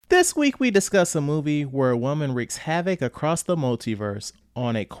This week we discuss a movie where a woman wreaks havoc across the multiverse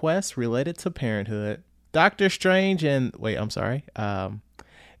on a quest related to parenthood. Doctor Strange and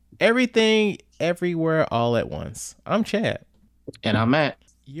Everything Everywhere All at Once. I'm Chad. And I'm at.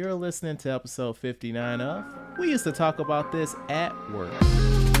 You're listening to episode 59 of We Used to Talk About This at Work.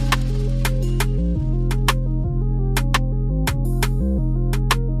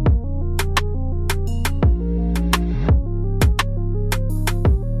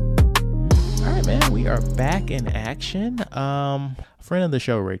 We are back in action. Friend of the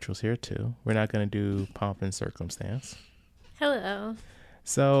show, Rachel's here too. We're not going to do pomp and circumstance. Hello.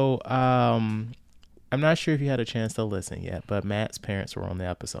 So, I'm not sure if you had a chance to listen yet, but Matt's parents were on the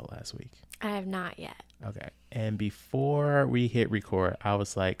episode last week. I have not yet. Okay. And before we hit record, I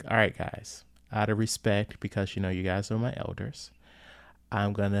was like, all right, guys, out of respect, because, you guys are my elders,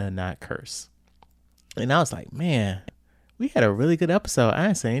 I'm going to not curse. And I was like, man, we had a really good episode. I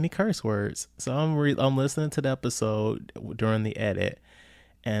didn't say any curse words. So I'm listening to the episode during the edit,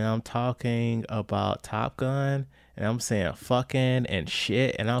 and I'm talking about Top Gun, and I'm saying fucking and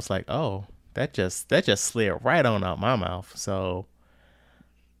shit, and I was like, oh, that just slid right on out my mouth. So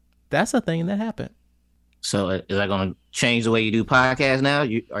that's a thing that happened. So is that going to change the way you do podcasts now?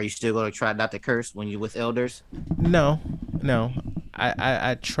 Are you still going to try not to curse when you're with elders? No.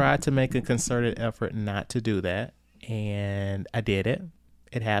 I tried to make a concerted effort not to do that. And I did it.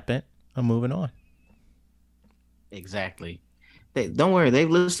 It happened. I'm moving on. Exactly. Don't worry. They've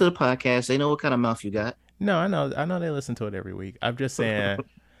listened to the podcast. They know what kind of mouth you got. No, I know they listen to it every week. I'm just saying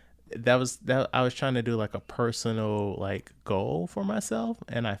that I was trying to do like a personal like goal for myself,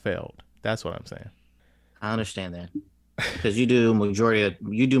 and I failed. That's what I'm saying. I understand that because you do majority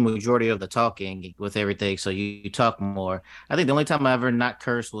of the talking with everything, so you talk more. I think the only time I ever not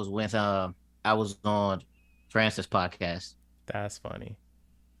cursed was when I was on Francis podcast. That's funny.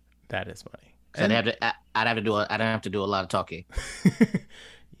 That is funny. So I'd have to do a lot of talking.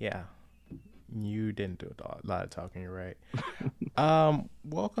 Yeah. You didn't do a lot of talking, you're right.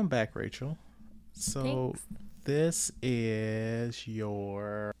 Welcome back, Rachel. So Thanks. This is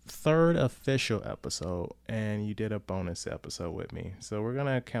your third official episode, and you did a bonus episode with me. So we're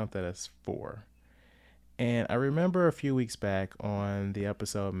gonna count that as 4. And I remember a few weeks back on the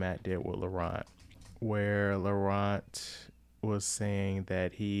episode Matt did with Laurent, where Laurent was saying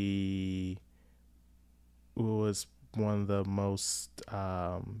that he was one of the most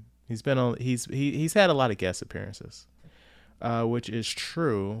he's had a lot of guest appearances, which is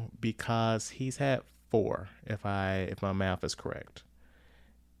true because he's had 4 if my math is correct.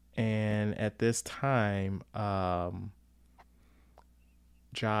 And at this time,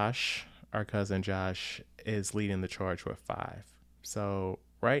 Josh, our cousin Josh, is leading the charge with 5. So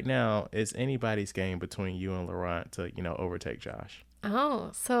right now, it's anybody's game between you and Laurent to, overtake Josh. Oh,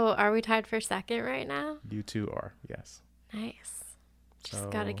 so are we tied for second right now? You two are, yes. Nice. Just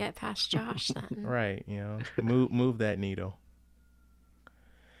got to get past Josh then. Right, move that needle.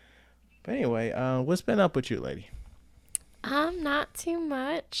 But anyway, what's been up with you, lady? Not too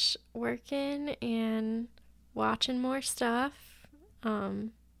much. Working and watching more stuff,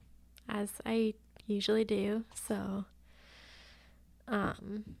 as I usually do. So,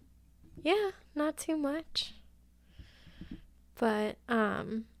 yeah, not too much. But,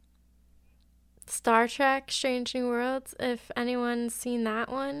 Star Trek Strange New Worlds, if anyone's seen that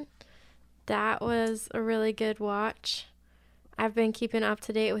one, that was a really good watch. I've been keeping up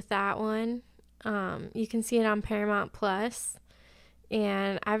to date with that one. You can see it on Paramount Plus,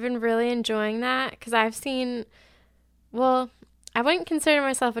 and I've been really enjoying that because I wouldn't consider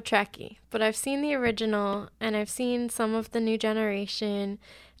myself a Trekkie, but I've seen the original, and I've seen some of the new generation,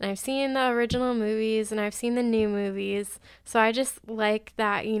 and I've seen the original movies, and I've seen the new movies, so I just like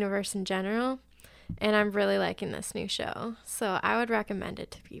that universe in general, and I'm really liking this new show, so I would recommend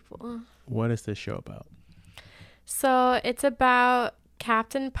it to people. What is this show about? So it's about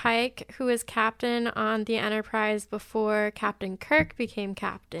Captain Pike, who was captain on the Enterprise before Captain Kirk became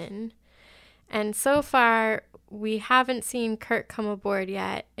captain. And so far, we haven't seen Kirk come aboard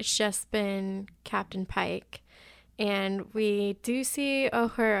yet. It's just been Captain Pike. And we do see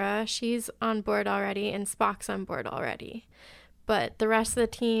Uhura. She's on board already, and Spock's on board already. But the rest of the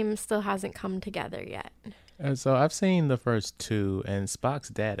team still hasn't come together yet. So I've seen the first 2, and Spock's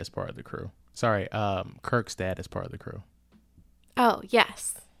dad is part of the crew. Sorry, Kirk's dad is part of the crew. Oh,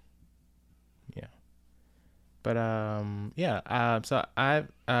 yes. Yeah. But yeah. So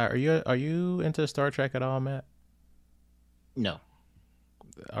are you into Star Trek at all, Matt? No.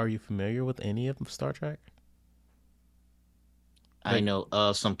 Are you familiar with any of Star Trek? I know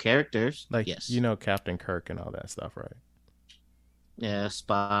some characters. Like, yes. Captain Kirk and all that stuff, right? Yeah,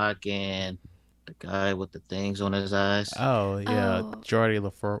 Spock and the guy with the things on his eyes. Oh yeah, Oh, Geordie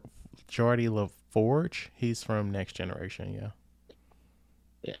LaForge. He's from Next Generation. Yeah.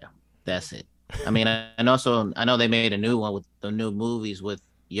 Yeah, that's it. I mean, and also I know they made a new one with the new movies with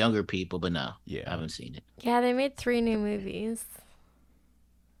younger people, but no, I Yeah. haven't seen it. yeah, they made three new movies.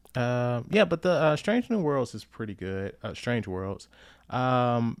 Yeah, but the Strange New Worlds is pretty good. Strange Worlds.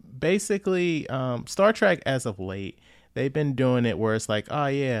 Basically, Star Trek as of late, they've been doing it where it's like, oh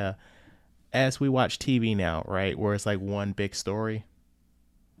yeah, as we watch TV now, right? Where it's like one big story,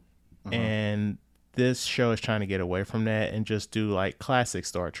 Uh-huh. and this show is trying to get away from that and just do like classic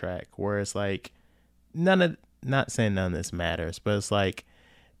Star Trek, where it's like none of, not saying none of this matters, but it's like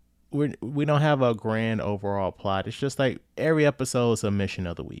we don't have a grand overall plot. It's just like every episode is a mission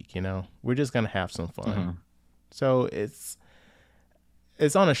of the week. We're just gonna have some fun. Uh-huh. So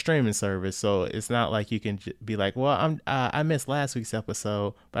it's on a streaming service, so it's not like you can be like, well, I missed last week's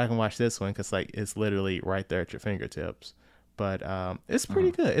episode, but I can watch this one because like it's literally right there at your fingertips. But it's pretty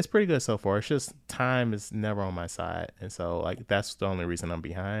Uh-huh. good. It's pretty good so far. It's just time is never on my side, and so like that's the only reason I'm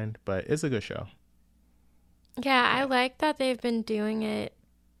behind. But it's a good show. Yeah, I Yeah. like that they've been doing it,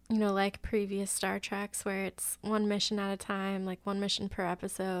 like previous Star Treks where it's one mission at a time, like one mission per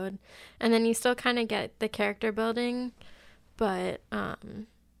episode. And then you still kind of get the character building, but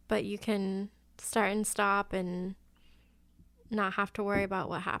you can start and stop and not have to worry about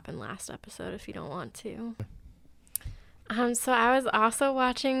what happened last episode if you don't want to. So I was also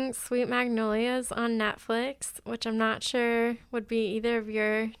watching Sweet Magnolias on Netflix, which I'm not sure would be either of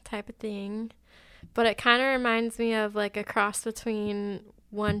your type of thing, but it kind of reminds me of like a cross between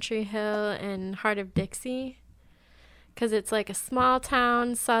One Tree Hill and Heart of Dixie, because it's like a small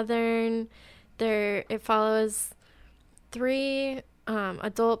town, southern. There, it follows three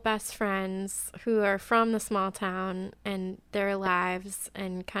adult best friends who are from the small town, and their lives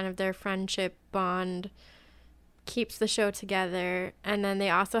and kind of their friendship bond keeps the show together. And then they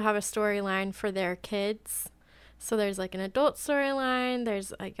also have a storyline for their kids. So there's like an adult storyline,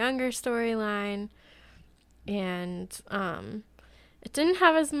 there's a younger storyline, and it didn't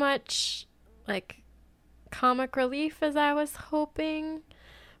have as much like comic relief as I was hoping,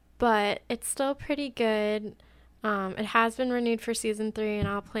 but it's still pretty good. It has been renewed for season three, and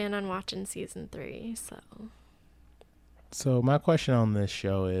I'll plan on watching season three. So So my question on this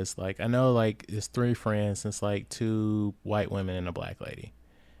show is like I know like it's three friends, it's like two white women and a black lady.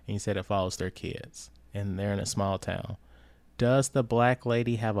 And you said it follows their kids and they're in a small town. Does the black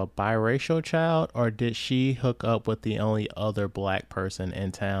lady have a biracial child or did she hook up with the only other black person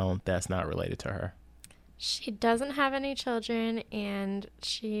in town that's not related to her? she doesn't have any children, and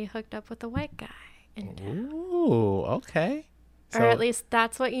she hooked up with a white guy in town. Ooh, okay. Or at So least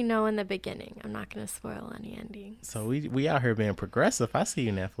that's what you know in the beginning. I'm not going to spoil any endings. so we out here being progressive. I see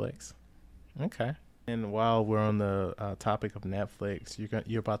you, Netflix. Okay. And while we're on the topic of Netflix,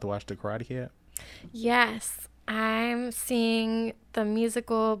 you're about to watch The Karate Kid. Yes, I'm seeing the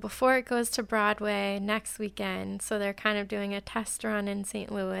musical before it goes to Broadway next weekend. So they're kind of doing a test run in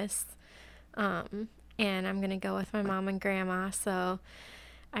St. Louis. Um, and I'm going to go with my mom and grandma. So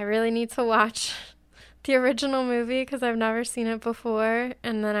I really need to watch the original movie because I've never seen it before.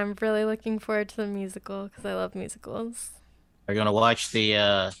 And then I'm really looking forward to the musical because I love musicals. Are you gonna watch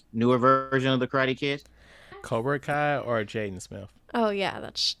the newer version of the Karate Kid? Cobra Kai or Jaden Smith? Oh, yeah,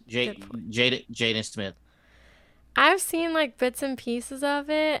 that's J- good point. Jaden Smith. I've seen like bits and pieces of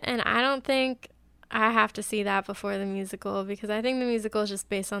it, and I don't think I have to see that before the musical because I think the musical is just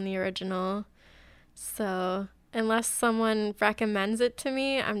based on the original. So, unless someone recommends it to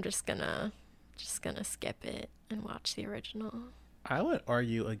me, I'm just gonna skip it and watch the original. I would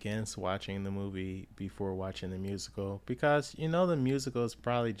argue against watching the movie before watching the musical because the musical is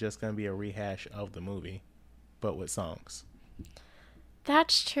probably just going to be a rehash of the movie, but with songs.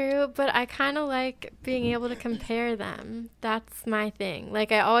 That's true, but I kind of like being able to compare them. That's my thing.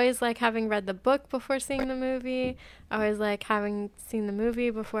 Like, I always like having read the book before seeing the movie. I always like having seen the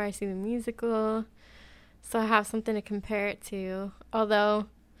movie before I see the musical. So I have something to compare it to. Although,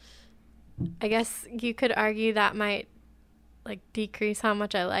 I guess you could argue that might like decrease how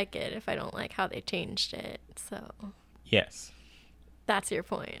much I like it if I don't like how they changed it. So Yes. that's your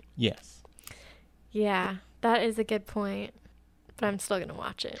point. Yes. Yeah, that is a good point. But I'm still gonna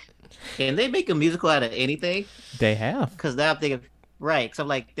watch it. Can they make a musical out of anything? They have. Because now I'm thinking, right? Because I'm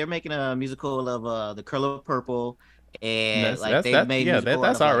like, they're making a musical of the Color Purple, and That's like that's they've that made yeah, musical out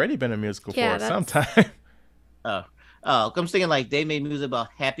that's of like, already been a musical Yeah, for some that's time. oh, oh, I'm thinking like they made music about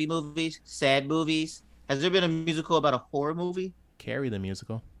happy movies, sad movies. Has there been a musical about a horror movie? Carrie the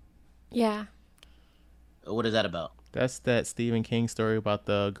musical. yeah. What is that about? That's that Stephen King story about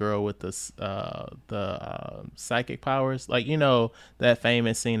the girl with the psychic powers. Like, you know, that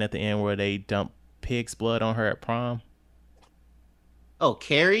famous scene at the end where they dump pig's blood on her at prom. Oh,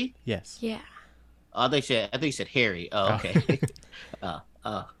 Carrie. Yes. Yeah. Oh, I think you said Harry. Oh, Oh. okay.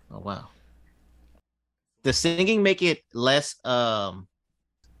 Oh wow. Does singing make it less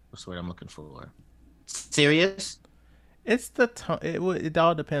what's the word I'm looking for? Serious? It's the tone. It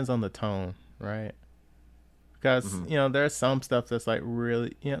all depends on the tone, right? Because Mm-hmm. you know there's some stuff that's like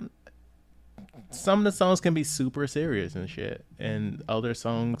really, you know, some of the songs can be super serious and shit, and other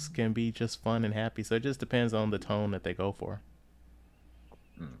songs can be just fun and happy. So it just depends on the tone that they go for.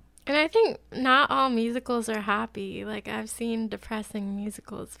 And I think not all musicals are happy. Like, I've seen depressing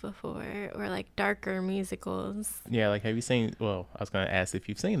musicals before, or like darker musicals. Yeah, like have you seen? Well, I was gonna ask if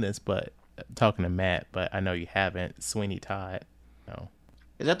you've seen this, but talking to Matt, but I know you haven't. Sweeney Todd. No.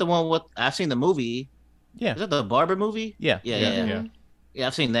 Is that the one with I've seen the movie? Yeah. Is that the Barber movie? Yeah. Yeah, Yeah. yeah. Yeah. Yeah,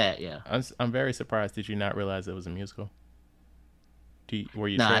 I've seen that, yeah. I'm very surprised. Did you not realize it was a musical? Were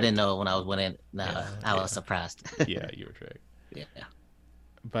you? No, I tricked? didn't know when I went in. No, Yeah, I yeah. was surprised. Yeah, you were tricked. Yeah.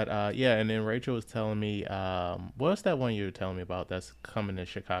 But yeah, and then Rachel was telling me, what's that one you were telling me about that's coming to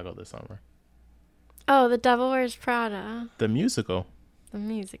Chicago this summer? Oh, The Devil Wears Prada. The musical. The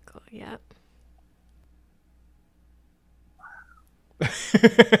musical, yep.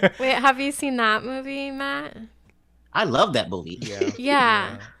 Wait, have you seen that movie, Matt? I love that movie.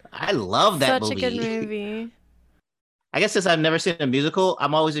 Yeah. I love that Such movie. a good movie. I guess since I've never seen a musical,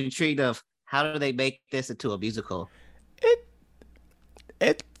 I'm always intrigued of how do they make this into a musical?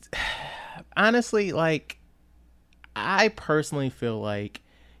 It honestly, like, I personally feel like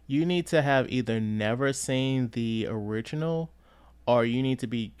you need to have either never seen the original or you need to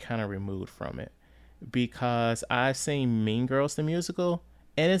be kind of removed from it, because I've seen Mean Girls the musical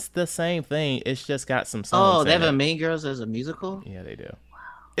and it's the same thing. It's just got some songs. Oh, they in have a it. Mean Girls as a musical? Yeah, they do.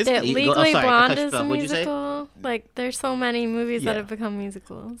 It You go- Legally sorry, I Blonde cut you is a off. What'd you say? musical. Like, there's so many movies Yeah. that have become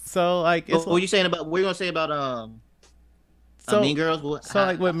musicals. So like, it's What were you saying about? What were you gonna say about so Mean Girls? What, So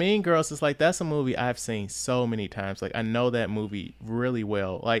like with Mean Girls, it's like that's a movie I've seen so many times. Like I know that movie really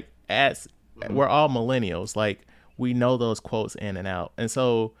well. Like as we're all millennials, like we know those quotes in and out. And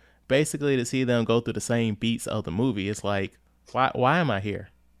so basically to see them go through the same beats of the movie, it's like why am I here?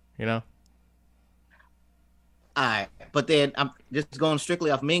 You know? all right, but then I'm just going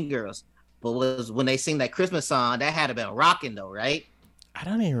strictly off Mean Girls. But was when they sing that Christmas song, that had to been rocking though, right? I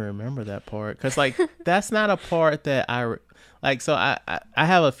don't even remember that part because like that's not a part that like. So I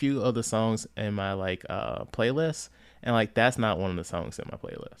have a few of the songs in my like playlist, and like that's not one of the songs in my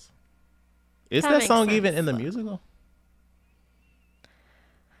playlist. Is That that makes song even sense, in the though. musical?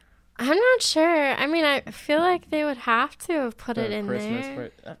 I'm not sure. I mean, I feel like they would have to have put it in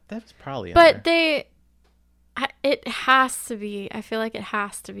there. That's probably in But there. it has to be. I feel like it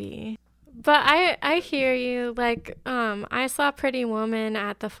has to be. But I hear you. Like, I saw Pretty Woman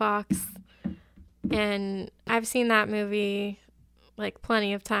at the Fox, and I've seen that movie like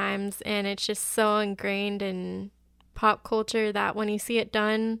plenty of times, and it's just so ingrained in pop culture that when you see it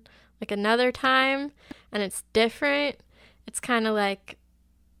done like another time and it's different, it's kind of like,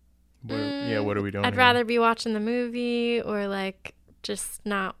 What are we doing? I'd here? rather be watching the movie or like just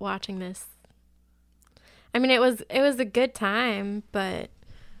not watching this. I mean, it was a good time, but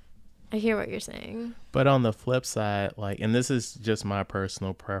I hear what you're saying. But on the flip side, like, and this is just my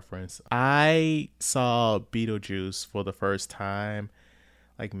personal preference, I saw Beetlejuice for the first time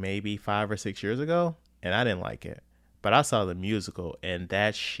like maybe 5 or 6 years ago, and I didn't like it. But I saw the musical, and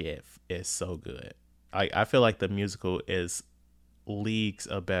that shit is so good. I feel like the musical is leagues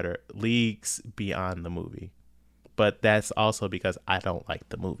beyond the movie. But that's also because I don't like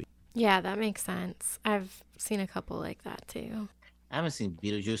the movie. Yeah, that makes sense. I've seen a couple like that too. I haven't seen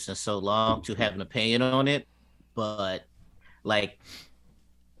Beetlejuice in so long to have an opinion on it, but like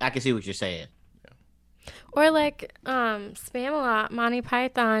I can see what you're saying. Or like Spamalot, Monty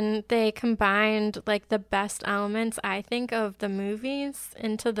Python, they combined like the best elements I think of the movies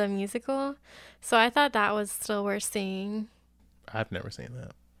into the musical. So I thought that was still worth seeing. I've never seen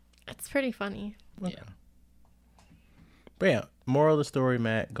that. It's pretty funny. Okay. But yeah, moral of the story,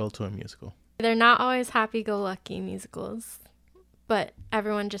 Matt, go to a musical. They're not always happy-go-lucky musicals, but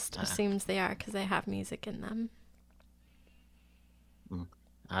everyone just assumes they are because they have music in them.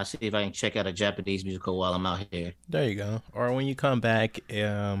 I'll see if I can check out a Japanese musical while I'm out here. There you go. Or when you come back, you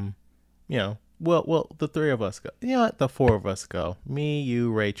know, well, the three of us go. You know what? The four of us go. Me,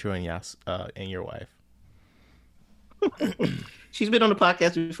 you, Rachel, and and your wife. She's been on the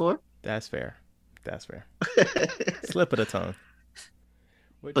podcast before. That's fair. Slip of the tongue.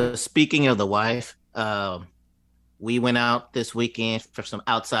 But speaking of the wife, we went out this weekend for some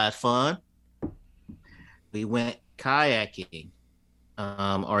outside fun. We went kayaking.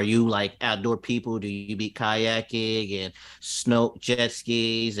 Are you like outdoor people? Do you be kayaking and snow jet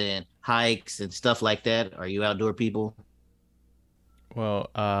skis and hikes and stuff like that? Are you outdoor people? Well,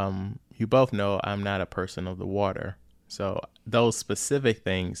 you both know I'm not a person of the water, so those specific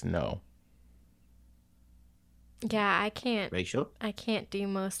things, no. Yeah, I can't. Rachel? I can't do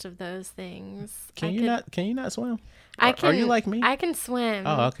most of those things. Can you not? Can you not swim? I Are you can. like me? I can swim.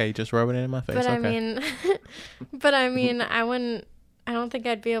 Oh, okay. Just rubbing it in my face. But I Okay. mean, but I mean, I wouldn't. I don't think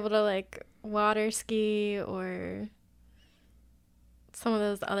I'd be able to like water ski or some of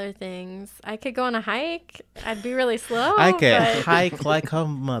those other things. I could go on a hike. I'd be really slow. I can but hike like a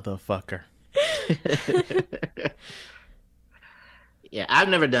motherfucker. Yeah, I've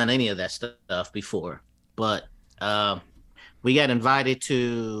never done any of that stuff before, but um, we got invited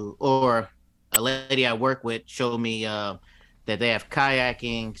to, or a lady I work with showed me that they have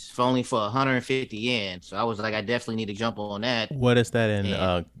kayaking for only for 150 yen. So I was like, I definitely need to jump on that. What is that in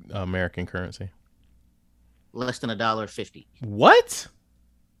And American currency? less than $1.50. What?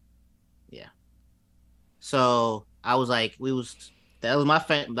 Yeah. So I was like, that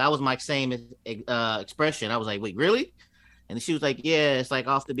was my same expression. I was like, wait, really? And she was like, yeah, it's like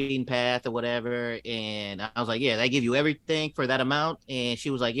off the beaten path or whatever. And I was like, yeah, they give you everything for that amount. And she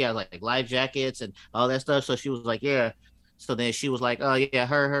was like, yeah, like life jackets and all that stuff. So she was like, yeah. So then she was like, oh yeah,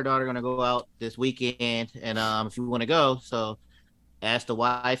 her daughter gonna go out this weekend, and if you want to go, so asked the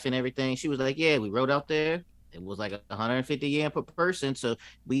wife and everything. She was like, yeah, we rode out there. It was like 150 yen per person, so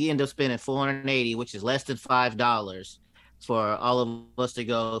we ended up spending 480, which is less than $5 for all of us to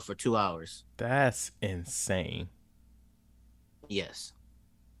go for 2 hours. That's insane. Yes.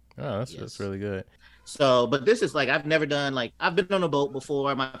 Oh, that's Yes. really good. So, but this is like I've been on a boat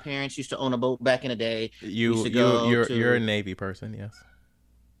before. My parents used to own a boat back in the day. We used You to you go you're a to Navy person, yes.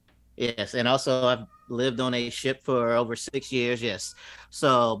 yes, and also I've lived on a ship for over 6 years. Yes,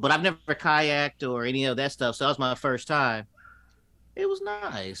 so but I've never kayaked or any of that stuff. So that was my first time. It was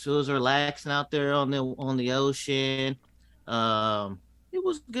nice. It was relaxing out there on the ocean. Um, it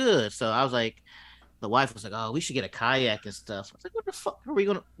was good. So I was like, the wife was like, "Oh, we should get a kayak and stuff." I was like, "What the fuck are we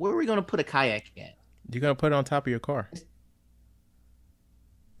gonna? Where are we gonna put a kayak at?" You're gonna put it on top of your car.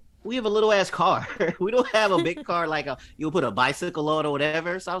 We have a little ass car. We don't have a big car like you'll put a bicycle on or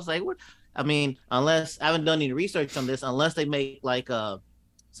whatever. So I was like, what? I mean, unless I haven't done any research on this, unless they make like some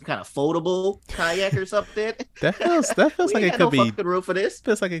kind of foldable kayak or something. That feels We like ain't it got could no be fucking room for this.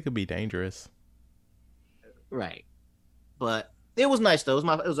 feels like it could be dangerous. Right. But it was nice though. It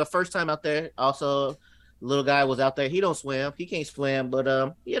was our first time out there. Also, little guy was out there. He don't swim. He can't swim,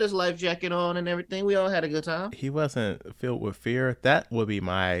 but he had his life jacket on and everything. We all had a good time. He wasn't filled with fear. That would be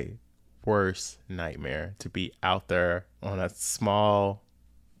my worst nightmare, to be out there on a small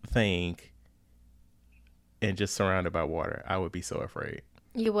thing and just surrounded by water. I would be so afraid.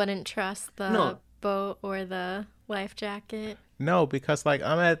 you wouldn't trust the No, boat or the life jacket. No, because like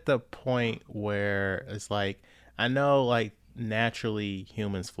I'm at the point where it's like I know like naturally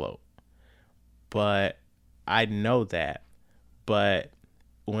humans float, but I know that. But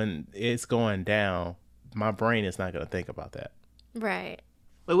when it's going down, my brain is not going to think about that. Right.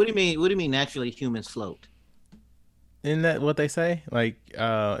 but what do you mean? What do you mean? Naturally, humans float. Isn't that what they say? Like,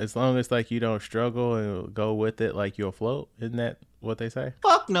 as long as like you don't struggle and go with it, like you'll float. Isn't that what they say?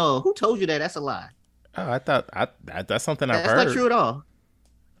 Fuck no. Who told you that? That's a lie. Oh, I thought that's something I've That's not heard. true at all.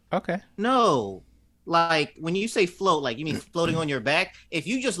 Okay. No. Like when you say float, like you mean floating on your back. If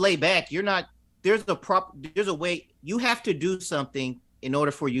you just lay back, you're not there's a way you have to do something in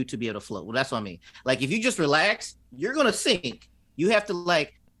order for you to be able to float. Well, that's what I mean. Like if you just relax, you're gonna sink. You have to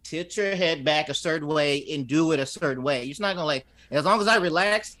like tilt your head back a certain way and do it a certain way. You're just not gonna like as long as I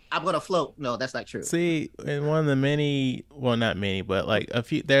relax, I'm gonna float. No, that's not true. See, in one of the many, well, not many, but like a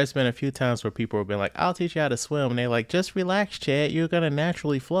few, there's been a few times where people have been like, "I'll teach you how to swim," and they're like, "Just relax, Chad. You're gonna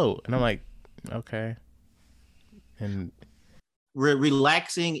naturally float." And I'm like, "Okay." And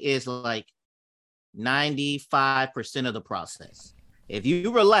Relaxing is like 95% of the process. If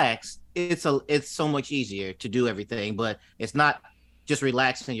you relax, it's so much easier to do everything, but it's not just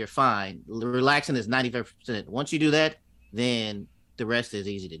relaxing, you're fine. Relaxing is 95%. Once you do that, then the rest is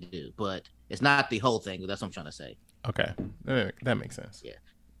easy to do. But it's not the whole thing. That's what I'm trying to say. okay, that makes sense. Yeah.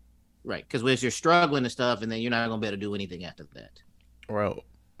 Right. Because when you're struggling and stuff, and then you're not gonna be able to do anything after that. Well,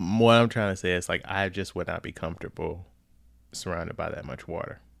 what I'm trying to say is like I just would not be comfortable surrounded by that much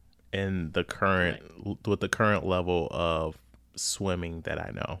water, in the current Right. with the current level of swimming that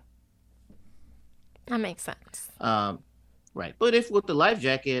I know. That makes sense. Right. But if with the life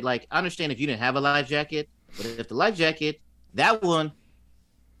jacket, like I understand if you didn't have a life jacket, But if the life jacket, that one,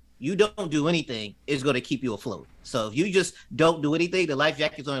 you don't do anything, is going to keep you afloat. So if you just don't do anything, the life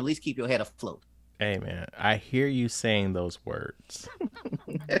jacket's going to at least keep your head afloat. Hey man, I hear you saying those words.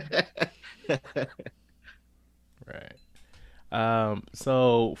 Right.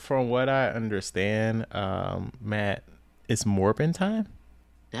 So from what I understand, Matt, it's Morbin time.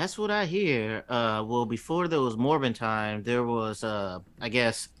 That's what I hear. Well, before there was Morbin time, there was, I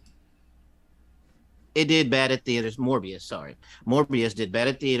guess, it did bad at theaters. Morbius did bad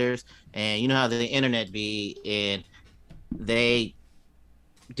at theaters, and you know how the internet be, and they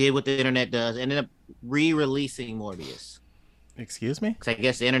did what the internet does, ended up re-releasing Morbius. Excuse me? 'Cause I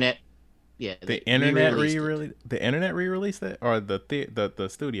guess the internet, yeah, The internet re-released it. the internet re-released it, or the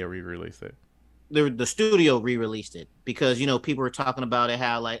studio re-released it? The studio re-released it because people were talking about it,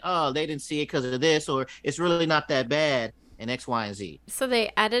 how like, oh, they didn't see it because of this, or it's really not that bad, and X, Y, and Z. So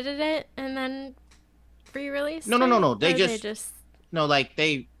they edited it and then re-released No. it? They Or just no, like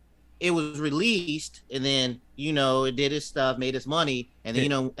it was released, and then it did its stuff, made its money, and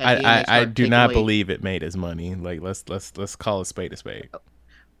then at the end, I do not believe it made its money. Like let's call a spade a spade.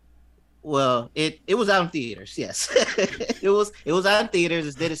 Well, it was out in theaters. Yes, it was out in theaters.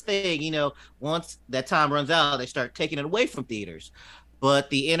 It did its thing. Once that time runs out, they start taking it away from theaters. But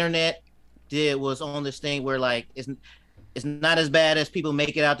the internet was on this thing where like it's not as bad as people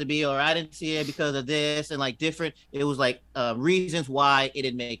make it out to be, or I didn't see it because of this, and like different. It was like reasons why it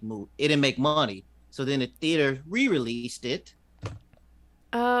didn't make money. So then the theater re-released it.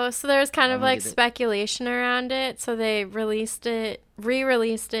 Oh, so there was kind of like Did it. speculation around it. So they re-released it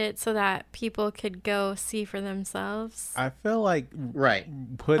so that people could go see for themselves. I feel like Right.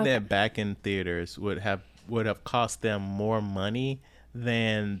 putting Okay. it back in theaters would have cost them more money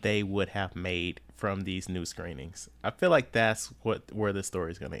than they would have made from these new screenings. I feel like that's where the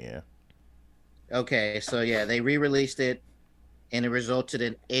story's gonna end. Okay, so yeah, they re-released it, and it resulted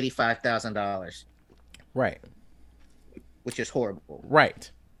in $85,000, Right. which is horrible.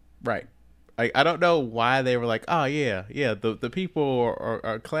 Right. I don't know why they were like, oh yeah, the people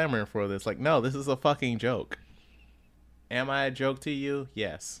are clamoring for this. Like, no, this is a fucking joke. Am I a joke to you?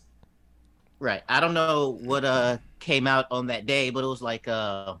 Yes. Right. I don't know what came out on that day, but it was like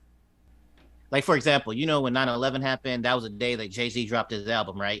for example, when 9/11 happened, that was a day that Jay-Z dropped his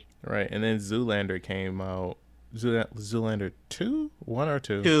album, right? Right. And then Zoolander came out. Zoolander 2? 1 or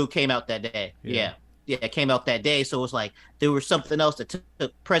 2? 2 came out that day. Yeah. Yeah, it came out that day. So it was like there was something else that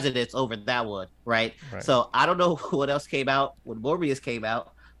took precedence over that one, right? Right. So I don't know what else came out when Morbius came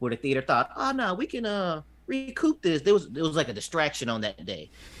out, where the theater thought, oh no, we can recoup this. There was like a distraction on that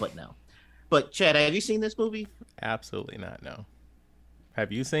day, but no. But Chad, have you seen this movie? Absolutely not. No.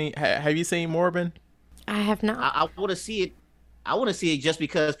 Have you seen Morbin? I have not. I want to see it. I want to see it just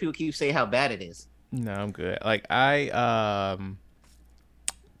because people keep saying how bad it is. No, I'm good. Like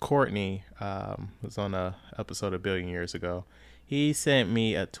Courtney was on a episode of Billion Years ago. He sent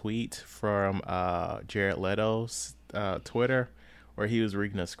me a tweet from Jared Leto's Twitter where he was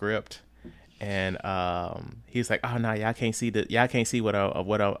reading a script, and he's like, "Oh no, y'all can't see what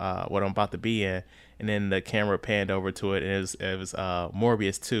I'm about to be in." And then the camera panned over to it, and it was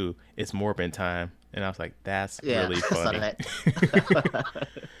Morbius 2. It's Morbin time, and I was like, "That's really I saw funny." that.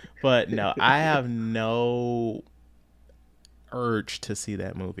 But no, I have no urge to see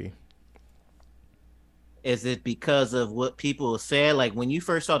that movie. Is it because of what people said? Like when you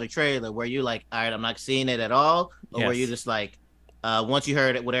first saw the trailer, were you like, all right, I'm not seeing it at all? Or were Yes. you just like, once you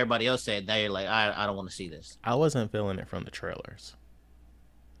heard what everybody else said, now you're like, I don't want to see this. I wasn't feeling it from the trailers.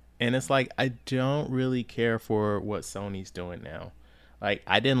 And it's like, I don't really care for what Sony's doing now. Like,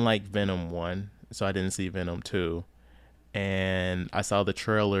 I didn't like Venom 1, so I didn't see Venom 2. And I saw all the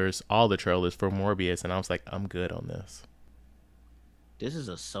trailers for Morbius, and I was like, I'm good on this. This is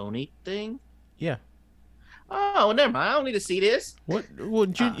a Sony thing? Yeah. Oh, well, never mind. I don't need to see this. What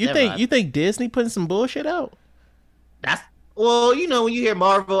would you never think? mind. You think Disney putting some bullshit out? That's well, when you hear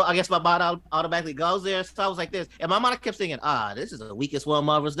Marvel, I guess my mind automatically goes there. So I was like this, and my mind kept thinking, this is the weakest one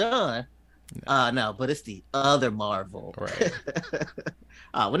Marvel's done. No, but it's the other Marvel. Right.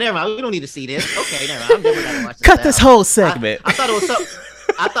 Well, never mind. We don't need to see this. Okay, never mind. I'm never gonna watch this. Cut now. this whole segment. I thought it was something.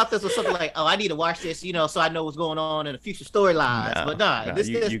 I thought this was something like, I need to watch this, so I know what's going on in the future storylines. No, But nah, no, this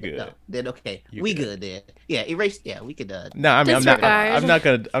you good. No, then okay, You we good. good then. Yeah, erase. Yeah, we could. No, I mean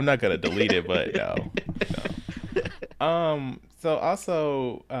Disregard. I'm not gonna delete it, but no. So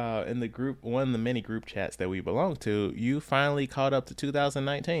also in the group, one of the many group chats that we belong to, you finally caught up to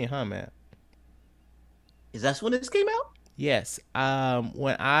 2019, huh, Matt? Is that when this came out? Yes.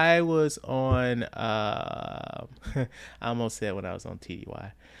 When I was on I almost said when I was on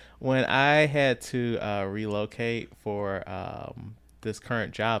TDY. when I had to relocate for this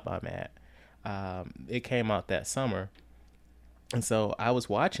current job I'm at, it came out that summer. And so I was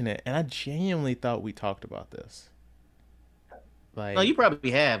watching it, and I genuinely thought we talked about this. No, Like, you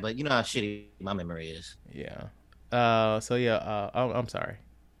probably have, but you know how shitty my memory is. yeah. So yeah. I'm sorry.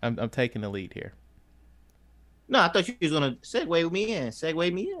 I'm taking the lead here. No, I thought you was gonna segue me in.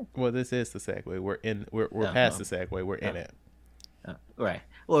 Segue me in. Well, this is the segue. We're No, past no, the segue. We're in no. it. Right.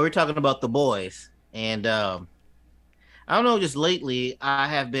 Well, we're talking about the boys, and I don't know. Just lately, I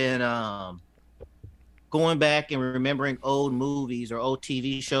have been going back and remembering old movies or old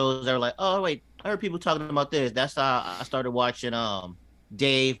TV shows that were like, oh wait, I heard people talking about this. That's how I started watching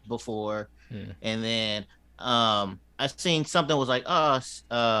Dave before, and then I seen something was like, I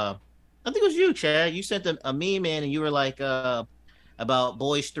think it was you, Chad. You sent a meme in, and you were like about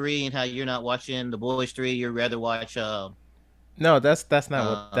Boys 3 and how you're not watching the Boys 3. You'd rather watch No, that's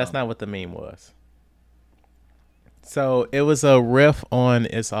um not what the meme was. So it was a riff on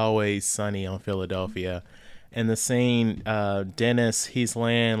 "It's Always Sunny on Philadelphia," and the scene, Dennis, he's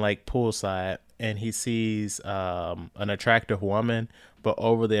laying like poolside, and he sees an attractive woman, but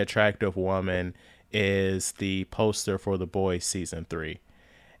over the attractive woman is the poster for The Boys season 3,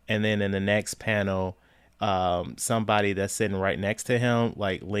 and then in the next panel, somebody that's sitting right next to him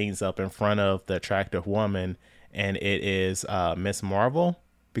like leans up in front of the attractive woman, and it is Miss Marvel,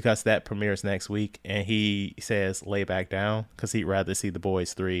 because that premieres next week, and he says lay back down because he'd rather see The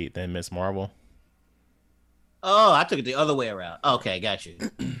Boys 3 than Miss Marvel. Oh, I took it the other way around. Okay, got you.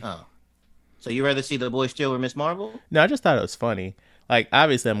 Oh, so you rather see the Boys 2 or Miss Marvel? No, I just thought it was funny. Like,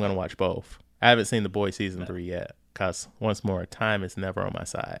 obviously I'm going to watch both. I haven't seen The Boys season 3 yet because, once more, time is never on my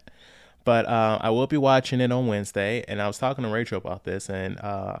side. But I will be watching it on Wednesday, and I was talking to Rachel about this, and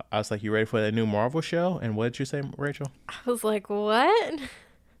I was like, you ready for that new Marvel show? And what did you say, Rachel? I was like, what?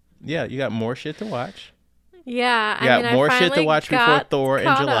 Yeah, you got more shit to watch. Yeah, You got more shit to watch before Thor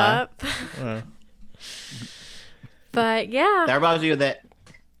in July. But yeah. That reminds me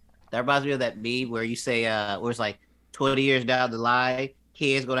of that meme where you say where it's like 20 years down the line,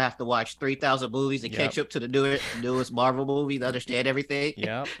 kids gonna have to watch 3,000 movies to catch up to the newest Marvel movie to understand everything.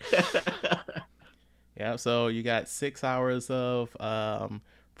 Yep. Yeah, so you got 6 hours of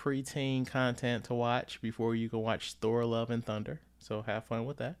preteen content to watch before you can watch Thor: Love and Thunder. So have fun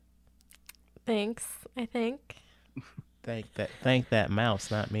with that. Thanks, I think. Thank that mouse,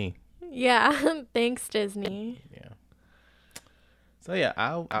 not me. Yeah, thanks Disney. Yeah. So yeah,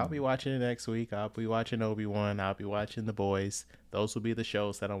 I'll be watching it next week. I'll be watching Obi-Wan. I'll be watching The Boys. Those will be the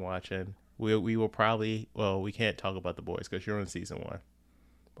shows that I'm watching. We will probably, well, we can't talk about The Boys because you're in season 1.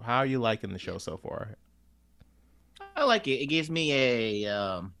 How are you liking the show so far? I like it. It gives me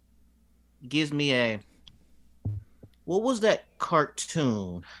a what was that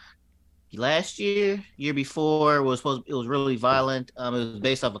cartoon? Last year before, it was really violent. It was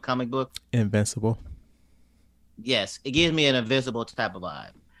based off a comic book. Invincible. Yes, it gives me an Invincible type of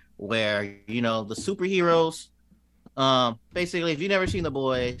vibe where, the superheroes, basically, if you've never seen The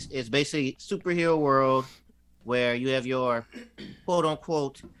Boys, it's basically superhero world where you have your quote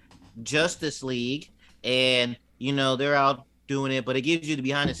unquote Justice League, and they're out doing it, but it gives you the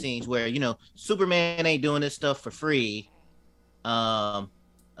behind the scenes where Superman ain't doing this stuff for free.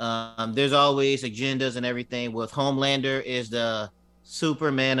 There's always agendas and everything. With Homelander is the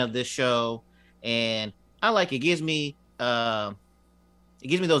Superman of this show, and I like it. It gives me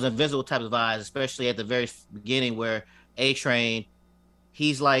those Invincible type of vibes, especially at the very beginning where A-Train,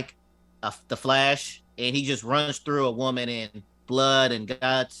 he's like the Flash, and he just runs through a woman in blood and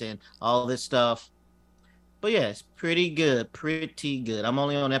guts and all this stuff. But yeah, it's pretty good. I'm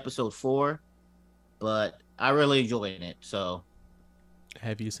only on episode 4, but I really enjoying it. So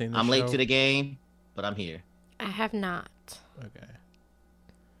have you seen the I'm show? late to the game, but I'm here. I have not. Okay.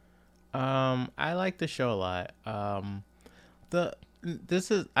 I like the show a lot. I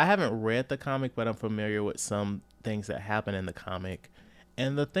haven't read the comic, but I'm familiar with some things that happen in the comic.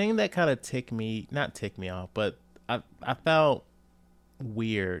 And the thing that kind of not ticked me off, but I felt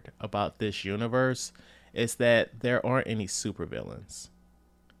weird about this universe is that there aren't any supervillains.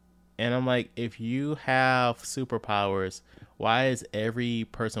 And I'm like, if you have superpowers, why is every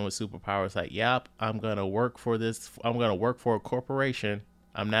person with superpowers like, yep, I'm going to work for this. I'm going to work for a corporation.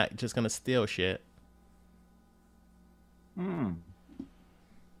 I'm not just going to steal shit. Yeah,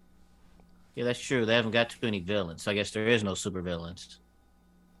 that's true. They haven't got too many villains. So I guess there is no supervillains.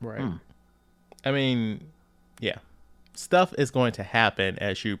 Right. I mean, yeah. Stuff is going to happen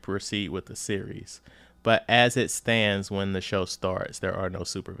as you proceed with the series. But as it stands when the show starts, there are no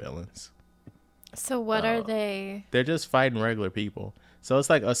supervillains. So what are they? They're just fighting regular people. So it's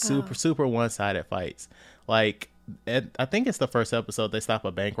like a Oh. super one-sided fights. Like I think it's the first episode they stop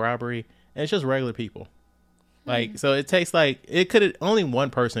a bank robbery and it's just regular people. Like so it takes like it could have only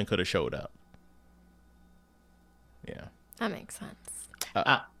one person could have showed up. Yeah. That makes sense.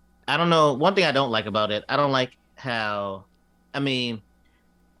 I don't know. One thing I don't like about it, I don't like how. I mean,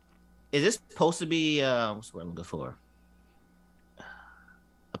 is this supposed to be what's the word I'm looking for?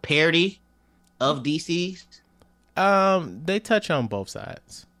 A parody of DC's? They touch on both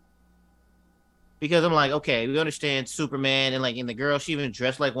sides. Because I'm like, okay, we understand Superman and like in the girl, she even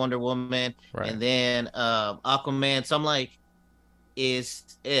dressed like Wonder Woman, Right. and then Aquaman. So I'm like, is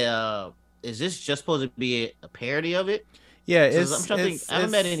this just supposed to be a parody of it? Yeah, So it's I'm trying to think. I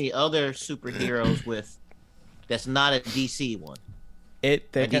haven't met it's- any other superheroes with that's not a DC one, it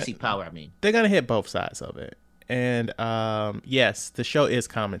a DC Power. I mean, they're gonna hit both sides of it. And yes, the show is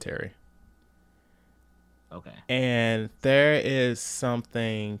commentary. okay, And there is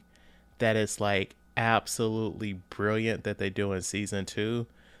something that is like absolutely brilliant that they do in season 2.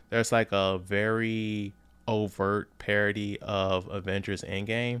 There's like a very overt parody of Avengers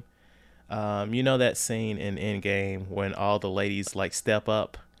Endgame. You know that scene in Endgame when all the ladies like step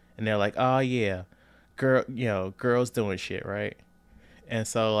up and they're like, "Oh yeah, girl, girls doing shit, right?" And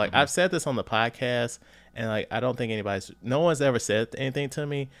so like I've said this on the podcast and like I don't think no one's ever said anything to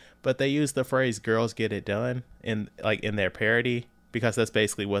me, but they use the phrase girls get it done in their parody because that's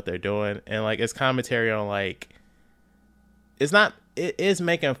basically what they're doing. And like it's commentary on like it is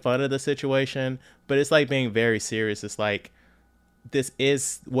making fun of the situation, but it's like being very serious. It's like this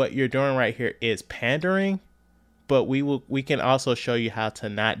is what you're doing right here is pandering, but we can also show you how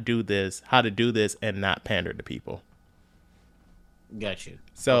to do this and not pander to people. got you.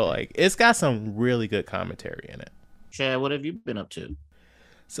 So like it's got some really good commentary in it. Chad, what have you been up to?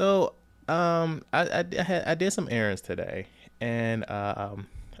 So I did some errands today, and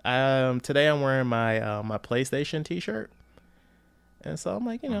today I'm wearing my PlayStation T-shirt, and so I'm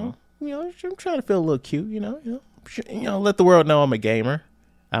like I'm trying to feel a little cute, let the world know I'm a gamer.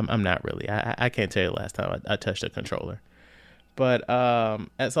 I'm not really. I can't tell you the last time I touched a controller. But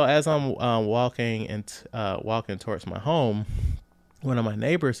as I'm walking towards my home, one of my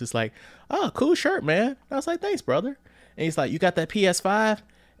neighbors is like, "Oh, cool shirt, man." And I was like, "Thanks, brother." And he's like, "You got that PS5?"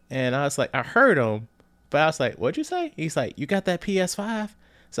 And I was like, I heard him, but I was like, "What'd you say?" He's like, "You got that PS5?"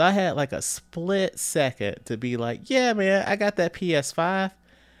 So I had like a split second to be like, "Yeah, man, I got that PS5,"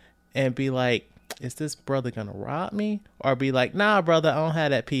 and be like, "Is this brother gonna rob me?" Or be like, "Nah, brother, I don't have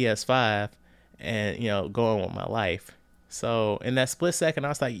that PS5," and go on with my life. So in that split second, I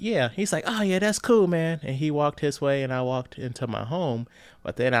was like, "Yeah." He's like, "Oh yeah, that's cool, man." And he walked his way, and I walked into my home.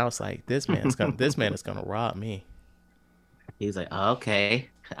 But then I was like, this man is gonna rob me." He's like, oh, okay,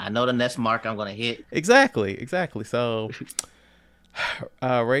 I know the next mark I'm gonna hit. Exactly. So,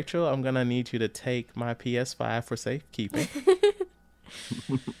 Rachel, I'm gonna need you to take my PS5 for safekeeping.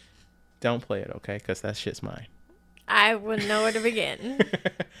 Don't play it, okay? Because that shit's mine. I wouldn't know where to begin.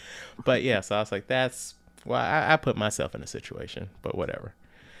 But yeah, so I was like, I put myself in a situation, but whatever.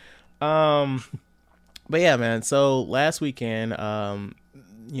 But yeah, man. So last weekend,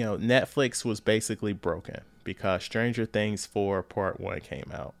 Netflix was basically broken because Stranger Things 4 Part 1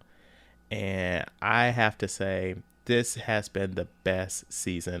 came out. And I have to say, this has been the best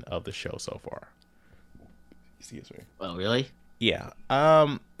season of the show so far. Excuse me. Oh, really? Yeah.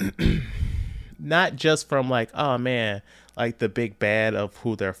 Not just from like, oh man, like the big bad of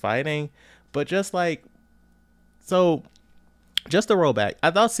who they're fighting, but just like, so just to roll back, I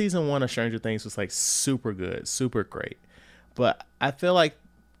thought season 1 of Stranger Things was like super good, super great. But I feel like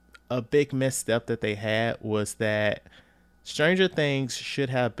a big misstep that they had was that Stranger Things should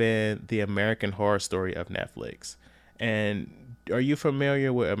have been the American Horror Story of Netflix. And are you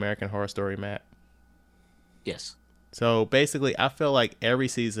familiar with American Horror Story, Matt? Yes. So basically, I feel like every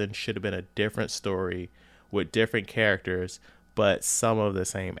season should have been a different story with different characters, but some of the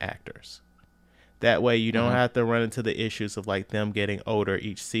same actors. That way you don't have to run into the issues of like them getting older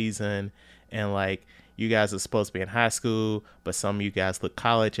each season, and like you guys are supposed to be in high school, but some of you guys look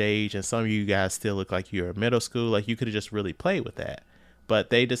college age and some of you guys still look like you're in middle school. Like you could have just really played with that. But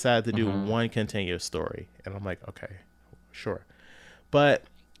they decided to do one continuous story. And I'm like, okay, sure. But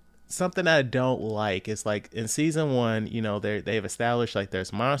something I don't like is like in season 1, they've established like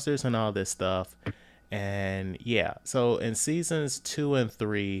there's monsters and all this stuff. And yeah, so in seasons 2 and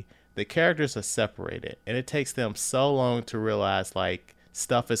 3, the characters are separated, and it takes them so long to realize like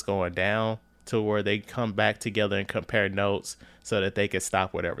stuff is going down to where they come back together and compare notes so that they can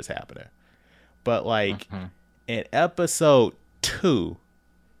stop whatever's happening. But like in episode 2,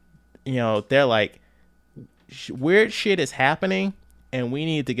 they're like weird shit is happening, and we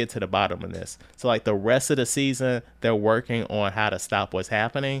need to get to the bottom of this. So like the rest of the season, they're working on how to stop what's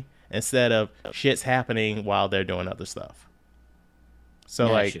happening instead of shit's happening while they're doing other stuff.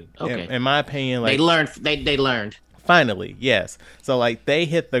 So like, in my opinion, like they learned. Finally, yes. So like they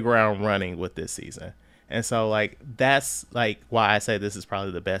hit the ground running with this season. And so like that's like why I say this is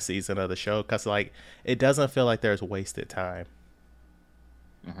probably the best season of the show, because like it doesn't feel like there's wasted time.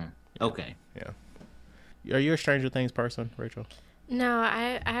 Mm-hmm. Okay. Yeah. Are you a Stranger Things person, Rachel? No,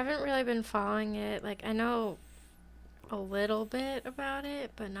 I haven't really been following it. Like I know a little bit about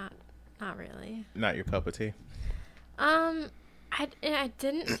it, but not really. Not your cup of tea. I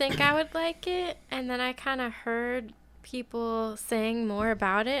didn't think I would like it, and then I kind of heard people saying more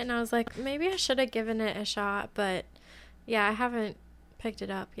about it, and I was like, maybe I should have given it a shot, but yeah, I haven't picked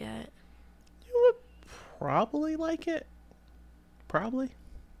it up yet. You would probably like it. Probably.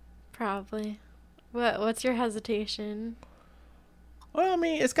 What's your hesitation? Well, I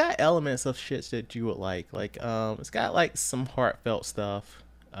mean, it's got elements of shit that you would like. Like, it's got like some heartfelt stuff.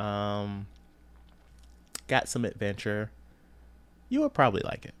 Got some adventure. You would probably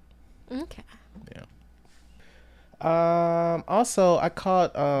like it. Okay. Yeah. Also, I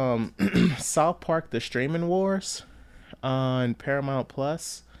caught South Park: The Streaming Wars on Paramount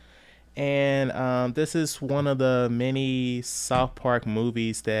Plus, and this is one of the many South Park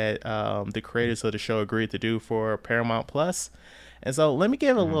movies that the creators of the show agreed to do for Paramount Plus. And so let me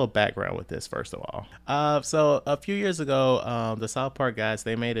give a little background with this first of all. So a few years ago, the South Park guys,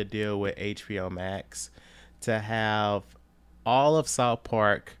 they made a deal with HBO Max to have all of South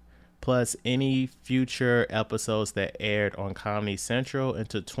Park plus any future episodes that aired on Comedy Central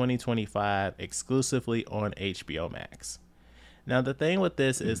into 2025 exclusively on HBO Max. Now, the thing with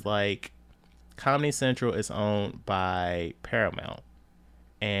this is like Comedy Central is owned by Paramount,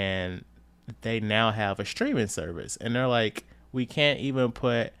 and they now have a streaming service, and they're like, we can't even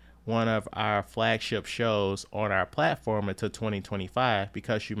put one of our flagship shows on our platform until 2025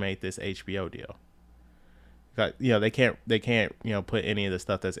 because you made this HBO deal. You know, they can't put any of the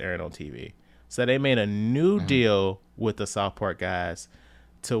stuff that's airing on TV. So they made a new deal with the South Park guys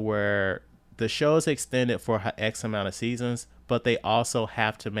to where the show is extended for X amount of seasons, but they also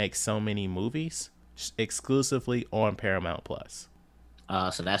have to make so many movies exclusively on Paramount Plus.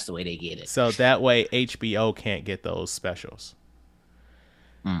 So that's the way they get it. So that way HBO can't get those specials.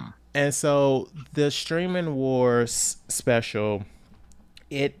 And so the Streaming Wars special,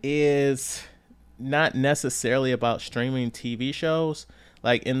 it is not necessarily about streaming TV shows.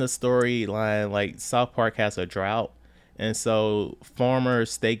 Like in the storyline, like South Park has a drought, and so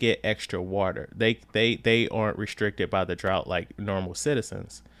farmers, they get extra water. They aren't restricted by the drought like normal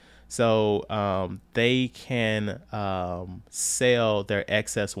citizens. So they can sell their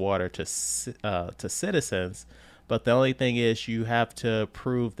excess water to citizens, but the only thing is you have to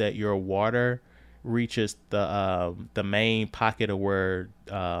prove that your water reaches the main pocket of where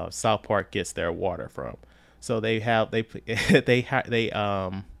South Park gets their water from. So they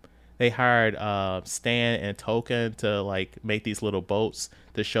hired Stan and Token to like make these little boats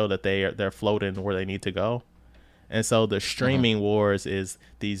to show that they're floating where they need to go. And so the streaming wars is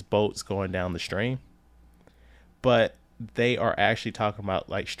these boats going down the stream. But they are actually talking about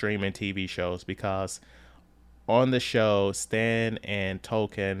like streaming TV shows, because on the show, Stan and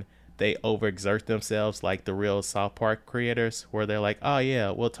Token, they overexert themselves like the real South Park creators, where they're like, oh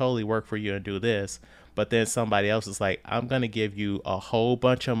yeah, we'll totally work for you and do this. But then somebody else is like, I'm going to give you a whole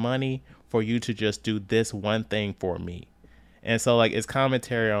bunch of money for you to just do this one thing for me. And so like it's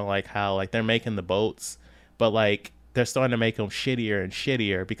commentary on like how like they're making the boats, but like they're starting to make them shittier and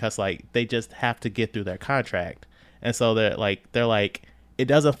shittier because like they just have to get through their contract. And so they're like, it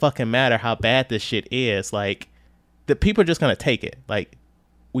doesn't fucking matter how bad this shit is. Like the people are just going to take it. Like,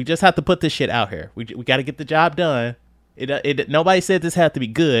 we just have to put this shit out here. We got to get the job done. Nobody said this had to be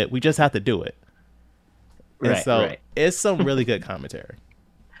good. We just have to do it. And so it's some really good commentary.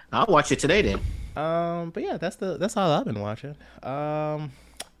 I'll watch it today then. But yeah, that's all I've been watching.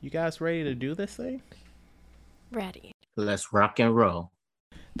 You guys ready to do this thing? Ready. Let's rock and roll.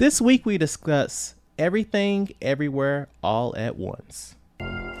 This week we discuss Everything, Everywhere, All at Once.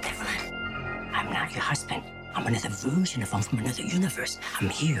 Evelyn, I'm not your husband. I'm another version of him from another universe. I'm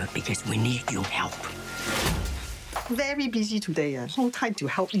here because we need your help. Very busy today. No time to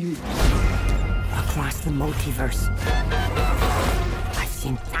help you. Across the multiverse, I've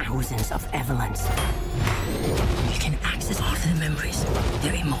seen thousands of Evelyns. You can access all of their memories,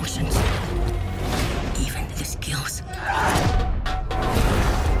 their emotions, even their skills.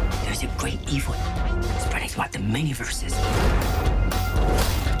 There's a great evil spreading throughout the many verses.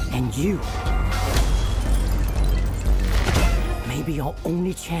 And you may be your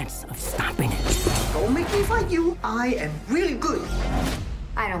only chance of stopping it. Don't make me fight you. I am really good.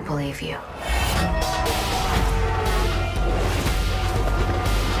 I don't believe you.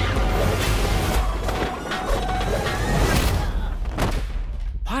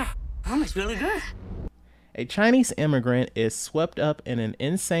 Wow, that was really good. A Chinese immigrant is swept up in an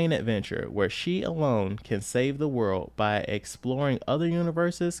insane adventure where she alone can save the world by exploring other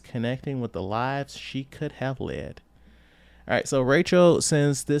universes, connecting with the lives she could have led. All right, so Rachel,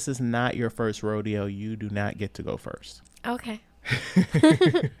 since this is not your first rodeo, you do not get to go first. Okay.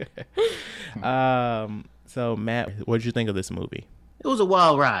 So Matt, what did you think of this movie? It was a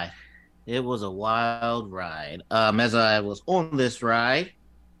wild ride. It was a wild ride. As I was on this ride,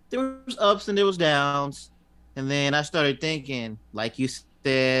 there was ups and there was downs. And then I started thinking, like you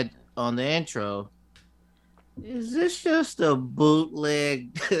said on the intro, is this just a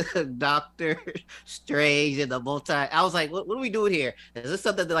bootleg Doctor Strange and the multi? I was like, what are we doing here? Is this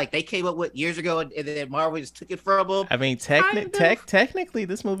something that like they came up with years ago and then Marvel just took it from them? I mean, technically,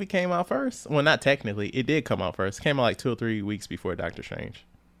 this movie came out first. Well, not technically. It did come out first. It came out like 2 or 3 weeks before Doctor Strange.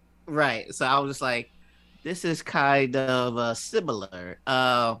 Right. So I was just like, this is kind of similar.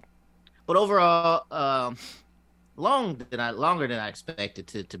 But overall, longer than I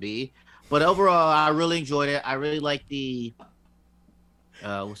expected it to be. But overall, I really enjoyed it. I really like the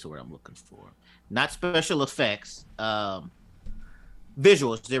what's the word I'm looking for? Not special effects. Visuals.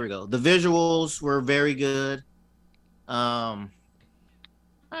 There we go. The visuals were very good. I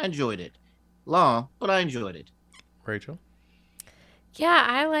enjoyed it. Long, but I enjoyed it. Rachel? Yeah,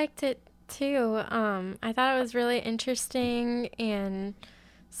 I liked it too. I thought it was really interesting, and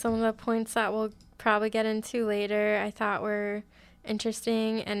some of the points that we'll probably get into later I thought were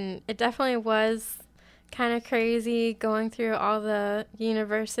interesting, and it definitely was kind of crazy going through all the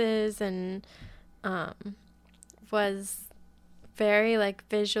universes, and was very like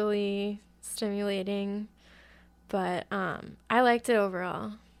visually stimulating, but I liked it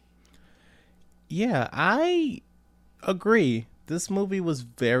overall. Yeah, I agree. This movie was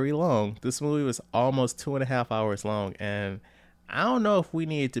very long. This movie was almost 2.5 hours long, and I don't know if we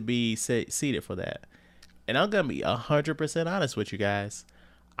needed to be seated for that. And I'm going to be 100% honest with you guys.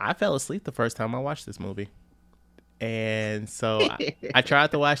 I fell asleep the first time I watched this movie. And so I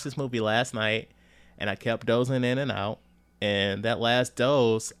tried to watch this movie last night, and I kept dozing in and out. And that last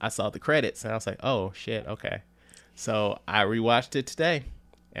doze, I saw the credits, and I was like, oh, shit, okay. So I rewatched it today,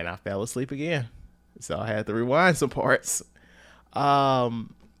 and I fell asleep again. So I had to rewind some parts. I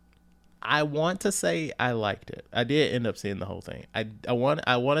want to say I liked it. I did end up seeing the whole thing. I want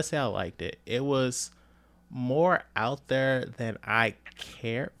to say I liked it. It was more out there than I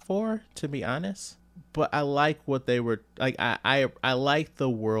cared for, to be honest. But I like what they were like. I like the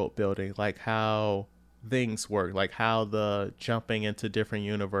world building, like how things work, like how the jumping into different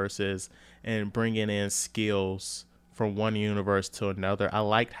universes and bringing in skills from one universe to another. I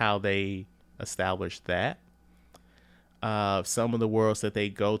liked how they established that. Some of the worlds that they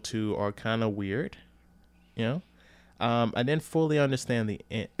go to are kind of weird, you know. I didn't fully understand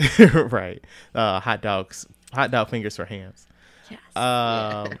the right. Hot dog fingers for hams. Yes.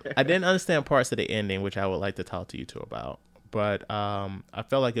 I didn't understand parts of the ending, which I would like to talk to you two about. But I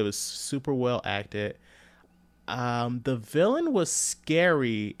felt like it was super well acted. The villain was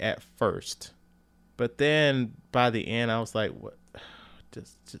scary at first, but then by the end, I was like, "What?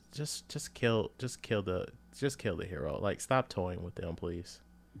 Just kill the hero. Like, stop toying with them, please."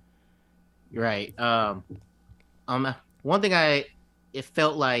 Right. One thing it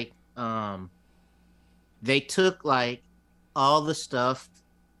felt like they took like all the stuff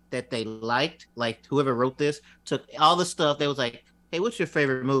that they liked, like whoever wrote this took all the stuff. They was like, "Hey, what's your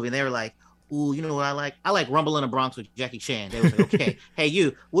favorite movie?" And they were like, "Ooh, you know what I like? I like Rumble in the Bronx with Jackie Chan." They was like, "Okay." "Hey,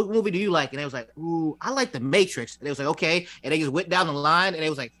 you, what movie do you like?" And they was like, "Ooh, I like The Matrix." And they was like, "Okay." And they just went down the line, and they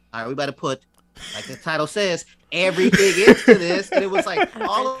was like, "All right, we better put, like the title says, everything into this." And it was like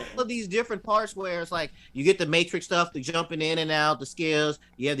all of these different parts where it's like you get the Matrix stuff, the jumping in and out, the skills,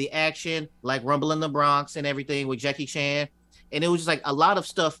 you have the action, like Rumble in the Bronx and everything with Jackie Chan. And it was just like a lot of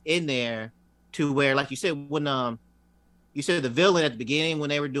stuff in there to where, like you said, when you said the villain at the beginning when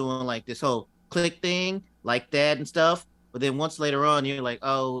they were doing like this whole click thing like that and stuff, but then once later on you're like,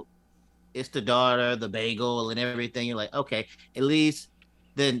 oh, it's the daughter, the bagel and everything. You're like, okay, at least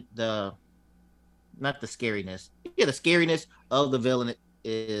then the scariness of the villain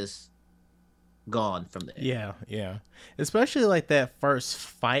is gone from there. Yeah. Especially like that first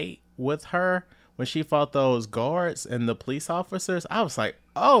fight with her when she fought those guards and the police officers. I was like,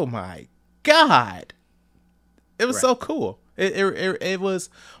 oh my God. It was so cool. It was,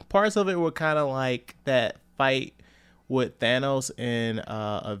 parts of it were kind of like that fight with Thanos in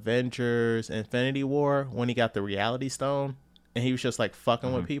Avengers Infinity War when he got the Reality Stone and he was just like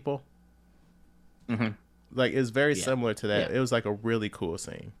fucking with people. Like, it's very similar to that. It was like a really cool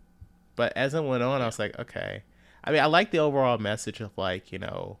scene. But as it went on, I was like, okay. I mean, I like the overall message of, like, you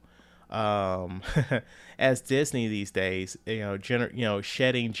know, as Disney these days, you know,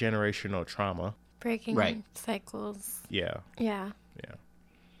 shedding generational trauma, Breaking cycles. Yeah.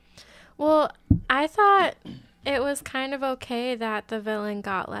 Well, I thought it was kind of okay that the villain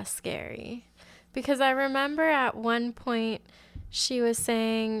got less scary, because I remember at one point she was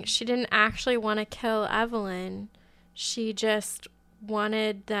saying she didn't actually want to kill Evelyn. She just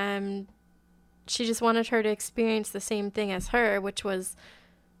wanted her to experience the same thing as her, which was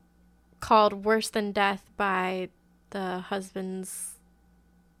called worse than death by the husband's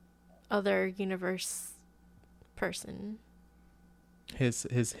other universe person. His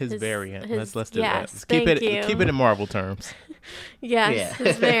variant. Let's do yes, that. Keep you. Keep it in Marvel terms. Yes,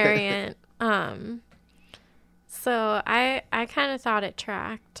 his variant. So I kind of thought it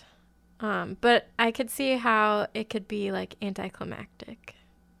tracked. But I could see how it could be like anticlimactic.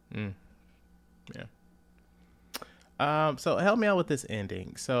 Yeah. So help me out with this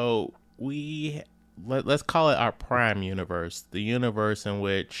ending. So let's call it our prime universe, the universe in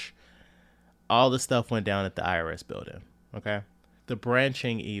which all the stuff went down at the IRS building. Okay. The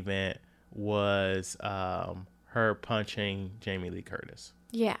branching event was her punching Jamie Lee Curtis.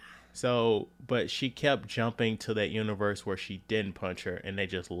 Yeah. So, but she kept jumping to that universe where she didn't punch her and they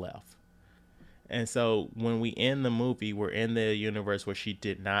just left. And so when we end the movie, we're in the universe where she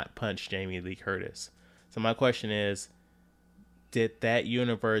did not punch Jamie Lee Curtis. So my question is, did that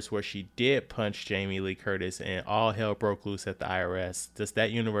universe where she did punch Jamie Lee Curtis and all hell broke loose at the IRS, does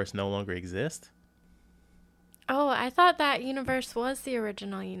that universe no longer exist? Oh, I thought that universe was the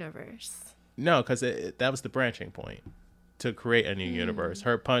original universe. No, because that was the branching point to create a new universe.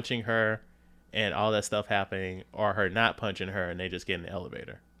 Her punching her and all that stuff happening, or her not punching her and they just get in the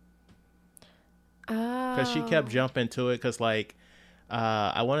elevator. Oh. Because she kept jumping to it. Because, like,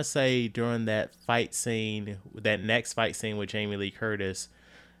 I want to say during that fight scene, that next fight scene with Jamie Lee Curtis,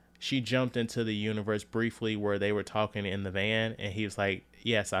 she jumped into the universe briefly where they were talking in the van, and he was like,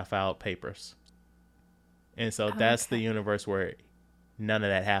 yes, I filed papers. And so that's the universe where none of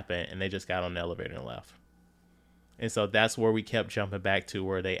that happened, and they just got on the elevator and left. And so that's where we kept jumping back to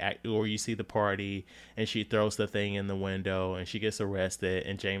where where you see the party and she throws the thing in the window and she gets arrested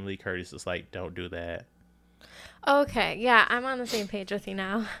and Jamie Lee Curtis is like, don't do that. Okay. Yeah. I'm on the same page with you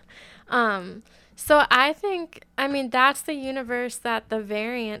now. So I think, that's the universe that the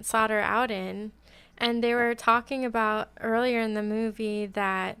variant sought her out in. And they were talking about earlier in the movie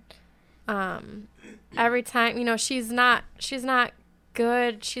that, every time, she's not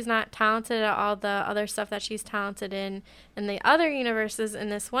good, she's not talented at all the other stuff that she's talented in the other universes in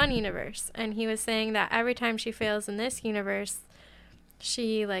this one universe. And he was saying that every time she fails in this universe,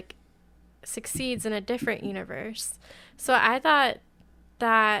 she like succeeds in a different universe. So I thought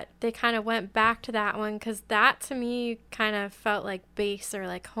that they kind of went back to that one, because that to me kind of felt like base or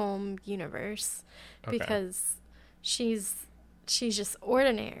like home universe. Okay. Because she's just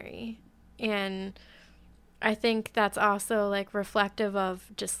ordinary. And I think that's also like reflective of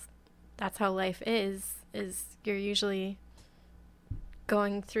just that's how life is you're usually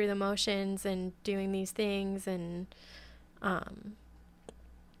going through the motions and doing these things, and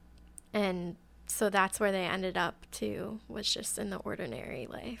so that's where they ended up too, was just in the ordinary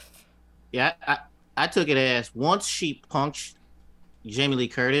life. Yeah, I took it as once she punched Jamie Lee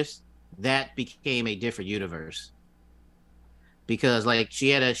Curtis, that became a different universe. Because like she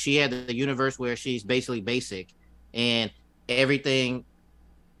had the universe where she's basically basic, and everything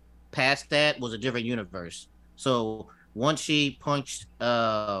past that was a different universe. So once she punched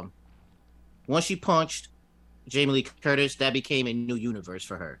Jamie Lee Curtis, that became a new universe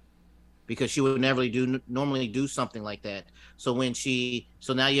for her, because she would never normally do something like that. So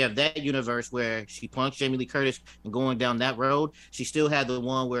now you have that universe where she punched Jamie Lee Curtis, and going down that road, she still had the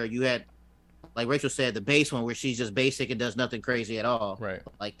one where you had, like Rachel said, the base one where she's just basic and does nothing crazy at all. Right.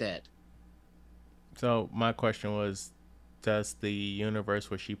 Like that. So my question was, does the universe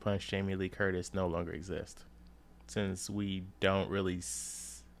where she punched Jamie Lee Curtis no longer exist? Since we don't really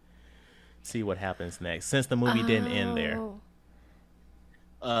see what happens next. Since the movie didn't end there.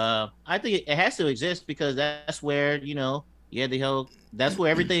 I think it has to exist, because that's where, that's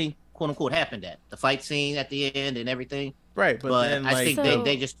where everything, quote unquote, happened at. The fight scene at the end and everything. Right, but then, I think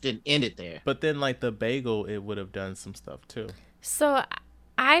they just didn't end it there. But then, like, the bagel, it would have done some stuff, too. So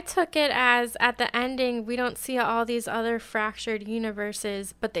I took it as, at the ending, we don't see all these other fractured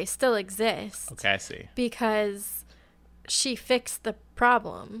universes, but they still exist. Okay, I see. Because she fixed the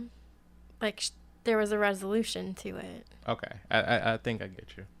problem. Like there was a resolution to it. Okay, I think I get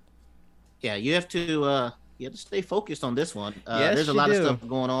you. Yeah, you have to stay focused on this one. Yes, There's a you lot of do. stuff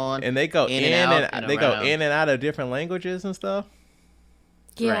going on, And they go in in and out and and they go around. in and out of different languages and stuff.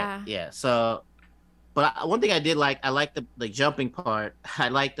 Yeah. Right. Yeah. So, but one thing I did like, I liked the jumping part. I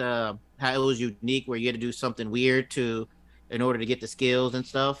liked how it was unique, where you had to do something weird in order to get the skills and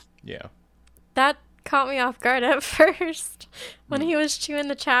stuff. Yeah. That caught me off guard at first. When he was chewing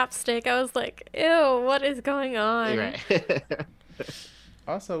the chapstick, I was like, ew, what is going on? Right.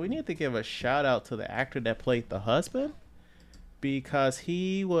 Also, we need to give a shout out to the actor that played the husband, because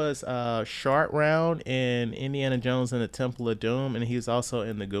he was Short Round in Indiana Jones and the Temple of Doom, and he was also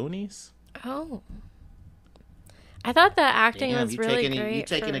in the Goonies. Oh. I thought the acting Damn, was really you great.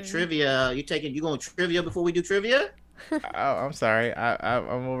 taking a trivia? You going trivia before we do trivia? I'm sorry,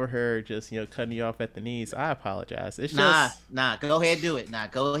 I'm over here just cutting you off at the knees. I apologize. It's Nah, just go ahead and do it.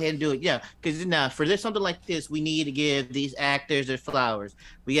 Go ahead and do it. Yeah, because for something like this, we need to give these actors their flowers.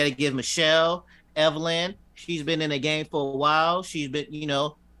 We got to give Michelle, Evelyn. She's been in the game for a while. She's been,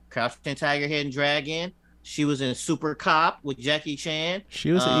 Crouching Tiger, Hidden Dragon. She was in Super Cop with Jackie Chan.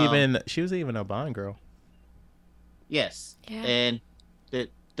 she was even a Bond girl. Yes, Yeah. and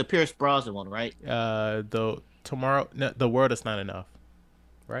the Pierce Brosnan one, right? The World Is Not Enough,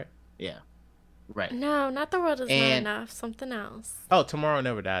 right? Yeah, right. No, not The World Is Not And- Enough. Something else. Oh, Tomorrow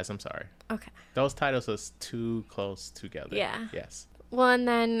Never Dies. I'm sorry. Okay. Those titles was too close together. Yeah. Yes. Well, and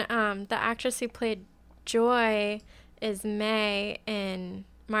then the actress who played Joy is May in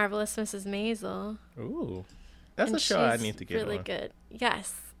Marvelous Mrs. Maisel. Ooh, that's and a show I she's need to get really on. good.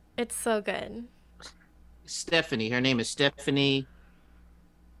 Yes, it's so good. Stephanie. Her name is Stephanie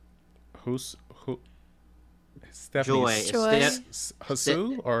Who? Stephanie Joy. Joy.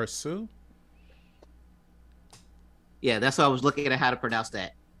 Hasu or Sue? Yeah, that's what I was looking at how to pronounce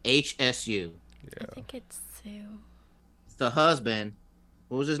that. HSU. Yeah. I think it's Sue. The husband,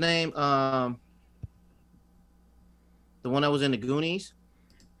 what was his name? The one that was in the Goonies.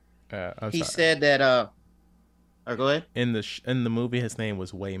 I'm He sorry. said that. Or go ahead. in the movie, his name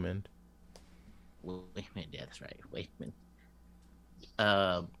was Waymond. Waitman, yeah, that's right. Waitman.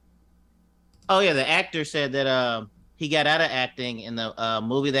 Oh yeah, the actor said that he got out of acting in the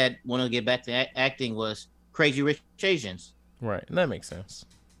movie that wanted to get back to acting was Crazy Rich Asians. Right, that makes sense.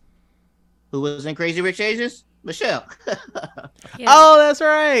 Who was in Crazy Rich Asians? Michelle. Yeah, Oh, that's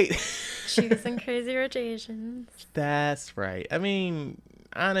right. she was in Crazy Rich Asians. That's right. I mean,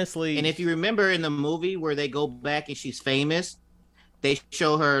 honestly, And if you remember in the movie where they go back and she's famous, they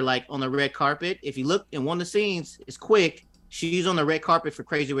show her like on the red carpet. If you look in one of the scenes, it's quick. She's on the red carpet for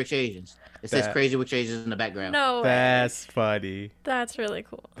Crazy Rich Asians. It says That- Crazy Rich Asians in the background. No way. that's funny. That's really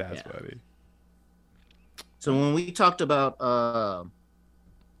cool. That's Yeah. funny. So when we talked about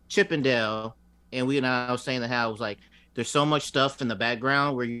Chippendale, and I was saying that how it was like there's so much stuff in the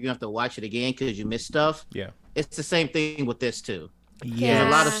background where you have to watch it again because you miss stuff. Yeah. It's the same thing with this too. Yeah. There's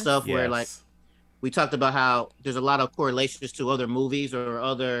a lot of stuff where Yes. like we talked about how there's a lot of correlations to other movies or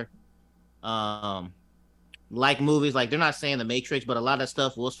other like movies. Like they're not saying The Matrix, but a lot of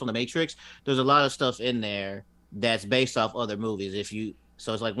stuff was from The Matrix. There's a lot of stuff in there that's based off other movies.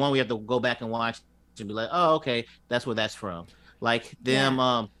 So it's like one we have to go back and watch and be like, oh, okay, that's where that's from. Like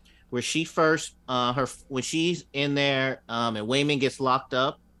them where she first when she's in there and Wayman gets locked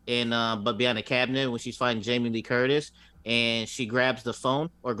up and but behind a cabinet when she's fighting Jamie Lee Curtis and she grabs the phone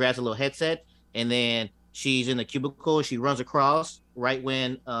or grabs a little headset and then she's in the cubicle and she runs across right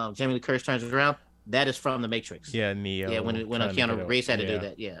when Jamie Lee Curtis turns around. That is from The Matrix. Yeah, Neo. Yeah, when trying to get Keanu Reeves had to yeah. do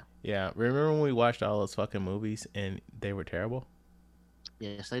that. Yeah. Yeah. Remember when we watched all those fucking movies and they were terrible?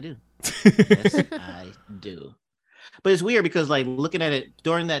 Yes, I do. Yes, I do. But it's weird because like looking at it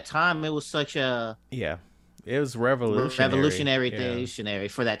during that time, it was such a Yeah. It was revolutionary. revolutionary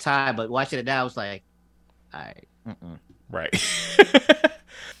for that time. But watching it now, it's like, all right. Right.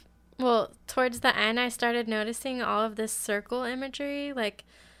 Well, towards the end, I started noticing all of this circle imagery. Like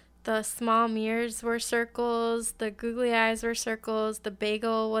the small mirrors were circles, the googly eyes were circles, the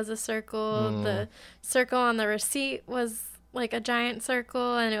bagel was a circle, the circle on the receipt was like a giant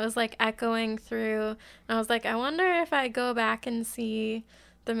circle, and it was like echoing through. And I was like, I wonder if I go back and see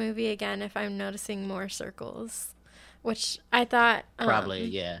the movie again if I'm noticing more circles, which I thought Probably,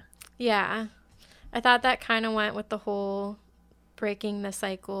 yeah. Yeah. I thought that kind of went with the whole breaking the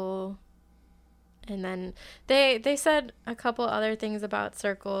cycle. And then they said a couple other things about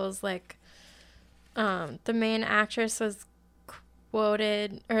circles, like the main actress was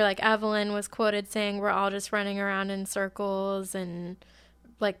quoted, or like Evelyn was quoted saying we're all just running around in circles, and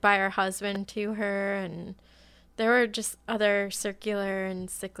like by her husband to her. And there were just other circular and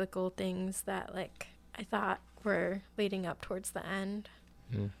cyclical things that like I thought were leading up towards the end.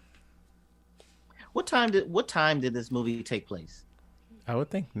 What time did this movie take place? I would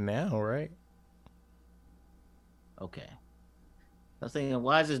think now, right? Okay. I was thinking,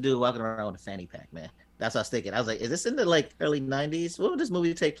 why is this dude walking around with a fanny pack, man? That's what I was thinking. I was like, is this in the like early 90s? When would this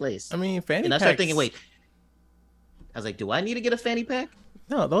movie take place? I mean, fanny And I packs. started thinking, wait. I was like, do I need to get a fanny pack?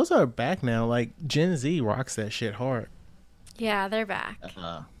 No, those are back now. Like Gen Z rocks that shit hard. Yeah, they're back.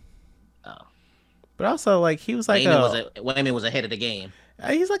 But also, like he was like Wayman was ahead of the game.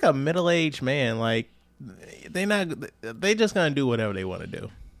 he's like a middle-aged man. Like they just gonna do whatever they want to do.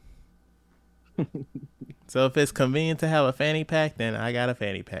 So if it's convenient to have a fanny pack, then I got a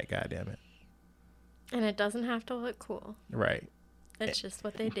fanny pack. God damn it! And it doesn't have to look cool. Right. It's just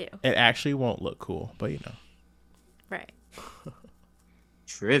what they do. It actually won't look cool, but you know. Right.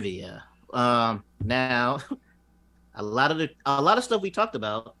 Trivia. Now a lot of stuff we talked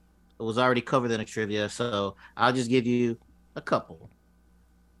about was already covered in the trivia, so I'll just give you a couple.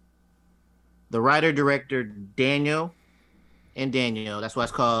 The writer director Daniel, that's why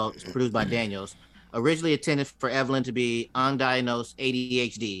it's produced by Daniels, originally intended for Evelyn to be undiagnosed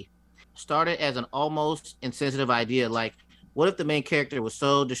ADHD. Started as an almost insensitive idea, like what if the main character was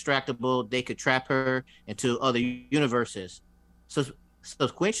so distractible they could trap her into other universes. So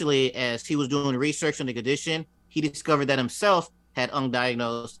subsequently, as he was doing research on the condition, he discovered that himself had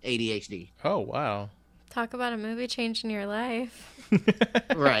undiagnosed ADHD. Oh wow. Talk about a movie changing your life.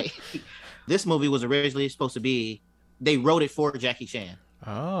 Right. This movie was originally supposed to be, they wrote it for Jackie Chan.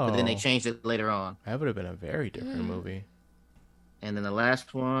 Oh. But then they changed it later on. That would have been a very different movie. And then the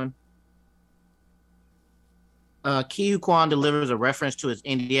last one. Ke Kwan delivers a reference to his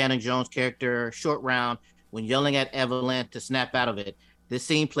Indiana Jones character, Short Round, when yelling at Evelyn to snap out of it. This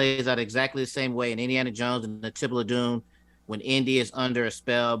scene plays out exactly the same way in Indiana Jones and the Temple of Doom when Indy is under a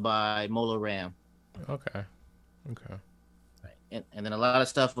spell by Molo Ram. Okay. And then a lot of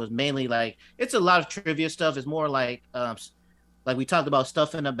stuff was mainly like, it's a lot of trivia stuff. It's more like we talked about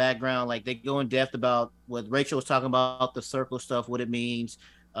stuff in the background. Like they go in depth about what Rachel was talking about, the circle stuff, what it means.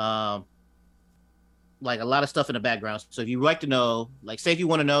 Like a lot of stuff in the background. So if you like to know, like say if you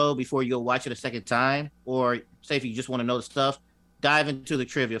want to know before you go watch it a second time, or say if you just want to know the stuff, dive into the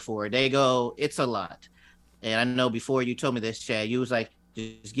trivia for it. They go, it's a lot. And I know before you told me this, Chad, you was like,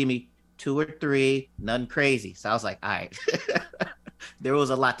 just give me 2 or 3, nothing crazy. So I was like, all right. There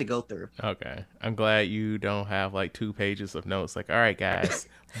was a lot to go through. Okay. I'm glad you don't have like 2 pages of notes. Like, all right, guys,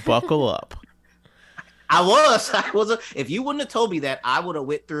 buckle up. I was. If you wouldn't have told me that, I would have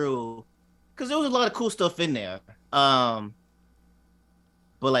went through, because there was a lot of cool stuff in there. But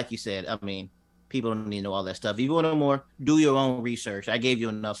like you said, I mean, people don't need to know all that stuff. If you want to know more, do your own research. I gave you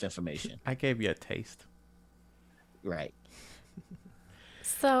enough information. I gave you a taste. Right.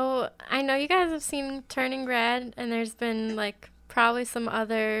 So I know you guys have seen Turning Red, and there's been like probably some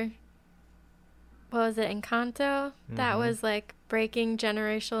other, what was it, Encanto? That was like breaking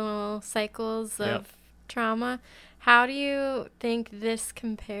generational cycles of trauma. How do you think this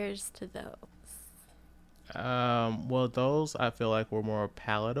compares to those? Well, those I feel like were more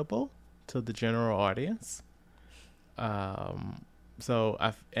palatable to the general audience. And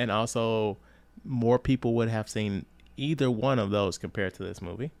also more people would have seen either one of those compared to this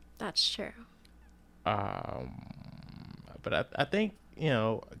movie. That's true. But I think,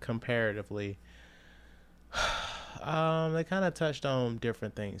 comparatively, they kind of touched on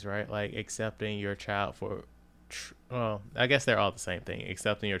different things, right? Like accepting your child for, I guess they're all the same thing,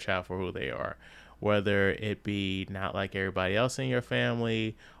 accepting your child for who they are, whether it be not like everybody else in your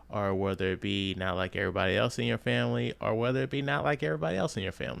family, or whether it be not like everybody else in your family, or whether it be not like everybody else in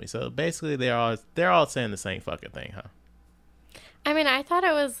your family. So basically they're all saying the same fucking thing, huh? I mean, I thought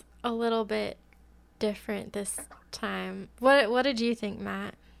it was a little bit different this time. What did you think,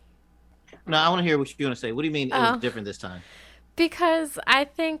 Matt? No, I want to hear what you're going to say. What do you mean it was different this time? Because I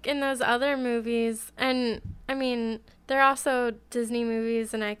think in those other movies, and I mean, they're also Disney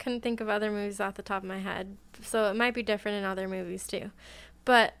movies, and I couldn't think of other movies off the top of my head, so it might be different in other movies too.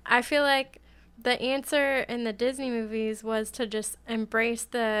 But I feel like the answer in the Disney movies was to just embrace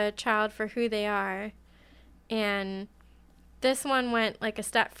the child for who they are, and this one went like a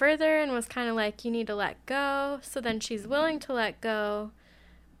step further and was kind of like, you need to let go. So then she's willing to let go,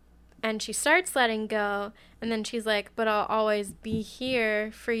 and she starts letting go, and then she's like, but I'll always be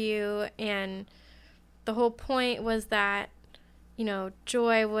here for you. And the whole point was that,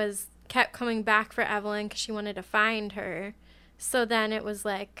 Joy kept coming back for Evelyn because she wanted to find her. So then it was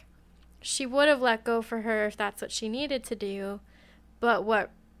like, she would have let go for her if that's what she needed to do. But what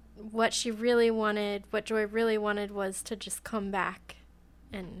what she really wanted, what Joy really wanted, was to just come back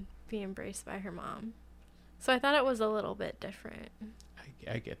and be embraced by her mom. So I thought it was a little bit different.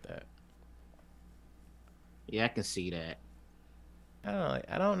 I get that. Yeah, I can see that.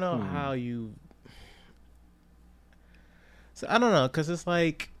 I don't know how you. So I don't know, because it's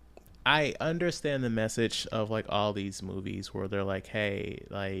like, I understand the message of like all these movies where they're like, hey,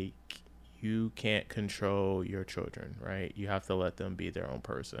 like, you can't control your children, right? You have to let them be their own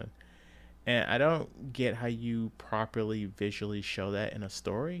person. And I don't get how you properly visually show that in a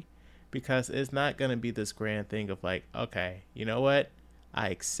story, because it's not going to be this grand thing of like, okay, you know what? I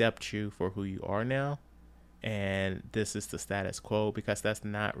accept you for who you are now, and this is the status quo, because that's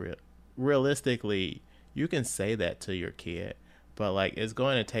not real. Realistically, you can say that to your kid, but like, it's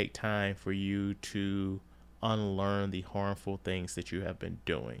going to take time for you to unlearn the harmful things that you have been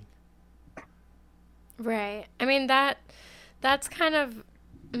doing. Right. I mean, that's kind of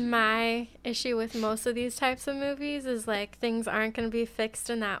my issue with most of these types of movies, is like, things aren't going to be fixed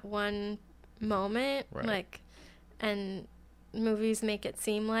in that one moment. Right. Like, and movies make it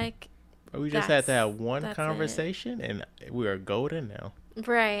seem like We just had to have one that's conversation, and we are golden now.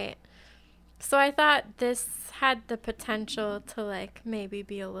 right. So I thought this had the potential to like maybe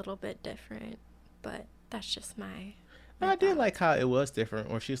be a little bit different, but that's just my I did like how it was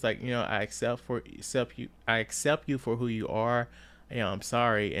different, where she's like, you know, I accept you for who you are. You know, I'm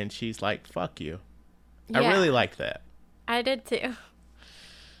sorry, and she's like, fuck you. I Yeah. really liked that. I did too.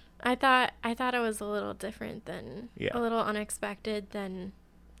 I thought it was a little different than Yeah. a little unexpected than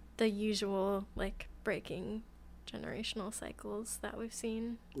the usual like breaking generational cycles that we've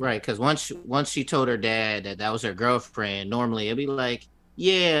seen. Right, because once she told her dad that was her girlfriend, normally it'd be like,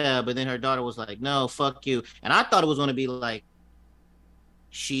 yeah, but then her daughter was like, no, fuck you. And I thought it was going to be like,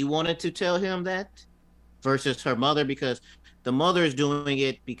 she wanted to tell him that versus her mother, because the mother is doing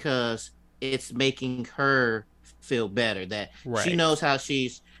it because it's making her feel better, that she Right. knows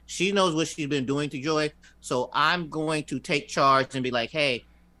she knows what she's been doing to Joy. So I'm going to take charge and be like, hey,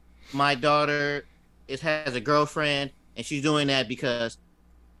 my daughter has a girlfriend, and she's doing that because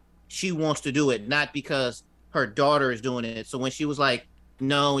she wants to do it, not because her daughter is doing it. So when she was like,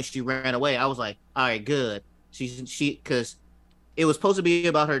 no, and she ran away, I was like, all right, good. She because it was supposed to be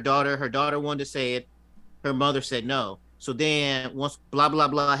about her daughter. Her daughter wanted to say it. Her mother said no. So then once blah, blah,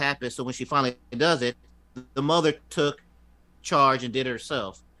 blah happened, so when she finally does it, the mother took charge and did it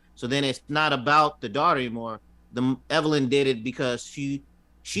herself. So then it's not about the daughter anymore. Evelyn did it because she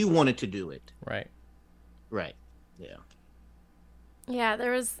wanted to do it. Right. Right. Yeah. Yeah,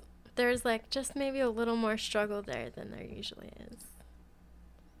 there was like just maybe a little more struggle there than there usually is.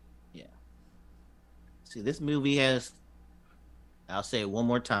 Yeah. See, this movie has, I'll say it one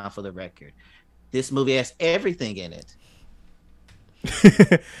more time for the record, this movie has everything in it.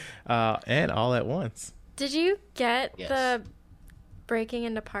 And all at once. Did you get Yes. the breaking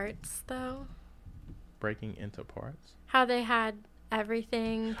into parts though? Breaking into parts. How they had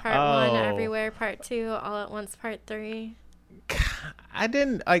everything, part 1, Oh. everywhere, part 2, all at once, part 3. I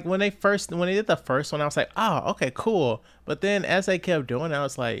didn't like when they did the first one. I was like, oh, okay, cool. But then as they kept doing, I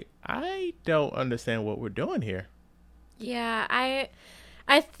was like, I don't understand what we're doing here. Yeah, I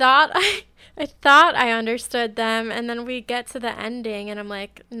thought I thought I understood them, and then we get to the ending and I'm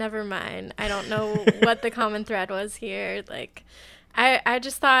like, never mind. I don't know what the common thread was here. Like I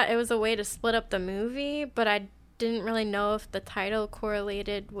just thought it was a way to split up the movie, but I didn't really know if the title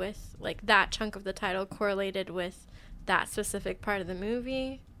correlated with, like, that chunk of the title correlated with that specific part of the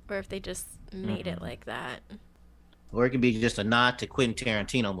movie, or if they just made it like that. Or it could be just a nod to Quentin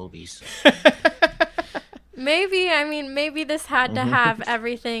Tarantino movies. Maybe, I mean, maybe this had to have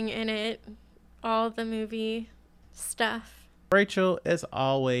everything in it, all the movie stuff. Rachel, it's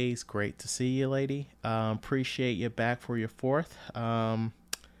always great to see you, lady. Appreciate you back for your 4th.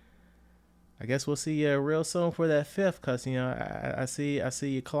 I guess we'll see you real soon for that 5th, because, you know, I see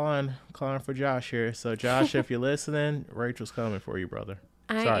you clawing for Josh here. So, Josh, if you're listening, Rachel's coming for you, brother.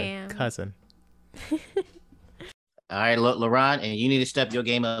 I am. Cousin. All right, LaRon, and you need to step your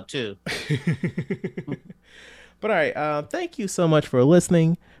game up too. But all right, thank you so much for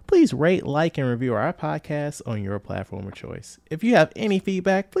listening. Please rate, like, and review our podcast on your platform of choice. If you have any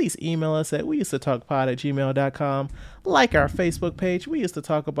feedback, please email us at weusedtotalkpod@gmail.com. Like our Facebook page, We Used to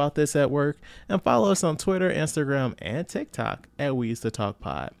Talk About This at Work, and follow us on Twitter, Instagram, and TikTok at We Used to Talk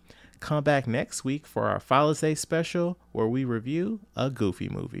Pod. Come back next week for our Father's Day special, where we review a Goofy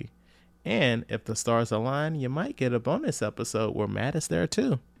movie. And if the stars align, you might get a bonus episode where Matt is there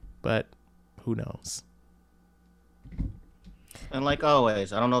too. But who knows? And like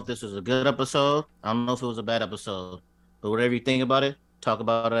always, I don't know if this was a good episode. I don't know if it was a bad episode. But whatever you think about it, talk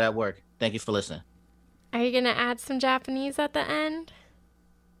about it at work. Thank you for listening. Are you gonna add some Japanese at the end?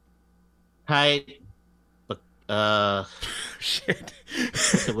 Hi. Shit.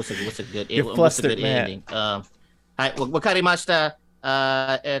 What's a good You're what's a flustered, good man. ending? Hi. Wakarimashita.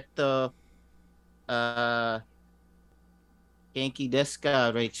 Genki desu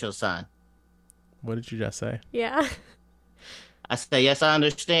ka, Rachel-san? What did you just say? Yeah. I say, yes, I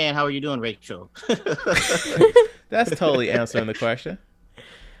understand. How are you doing, Rachel? That's totally answering the question.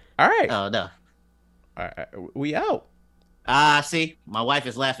 All right. Oh, no. All right. We out. See, my wife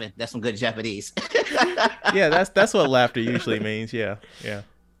is laughing. That's some good Japanese. Yeah, that's what laughter usually means. Yeah.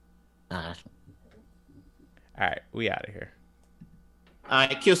 All right, we out of here.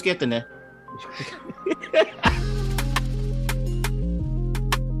 right, Q skip the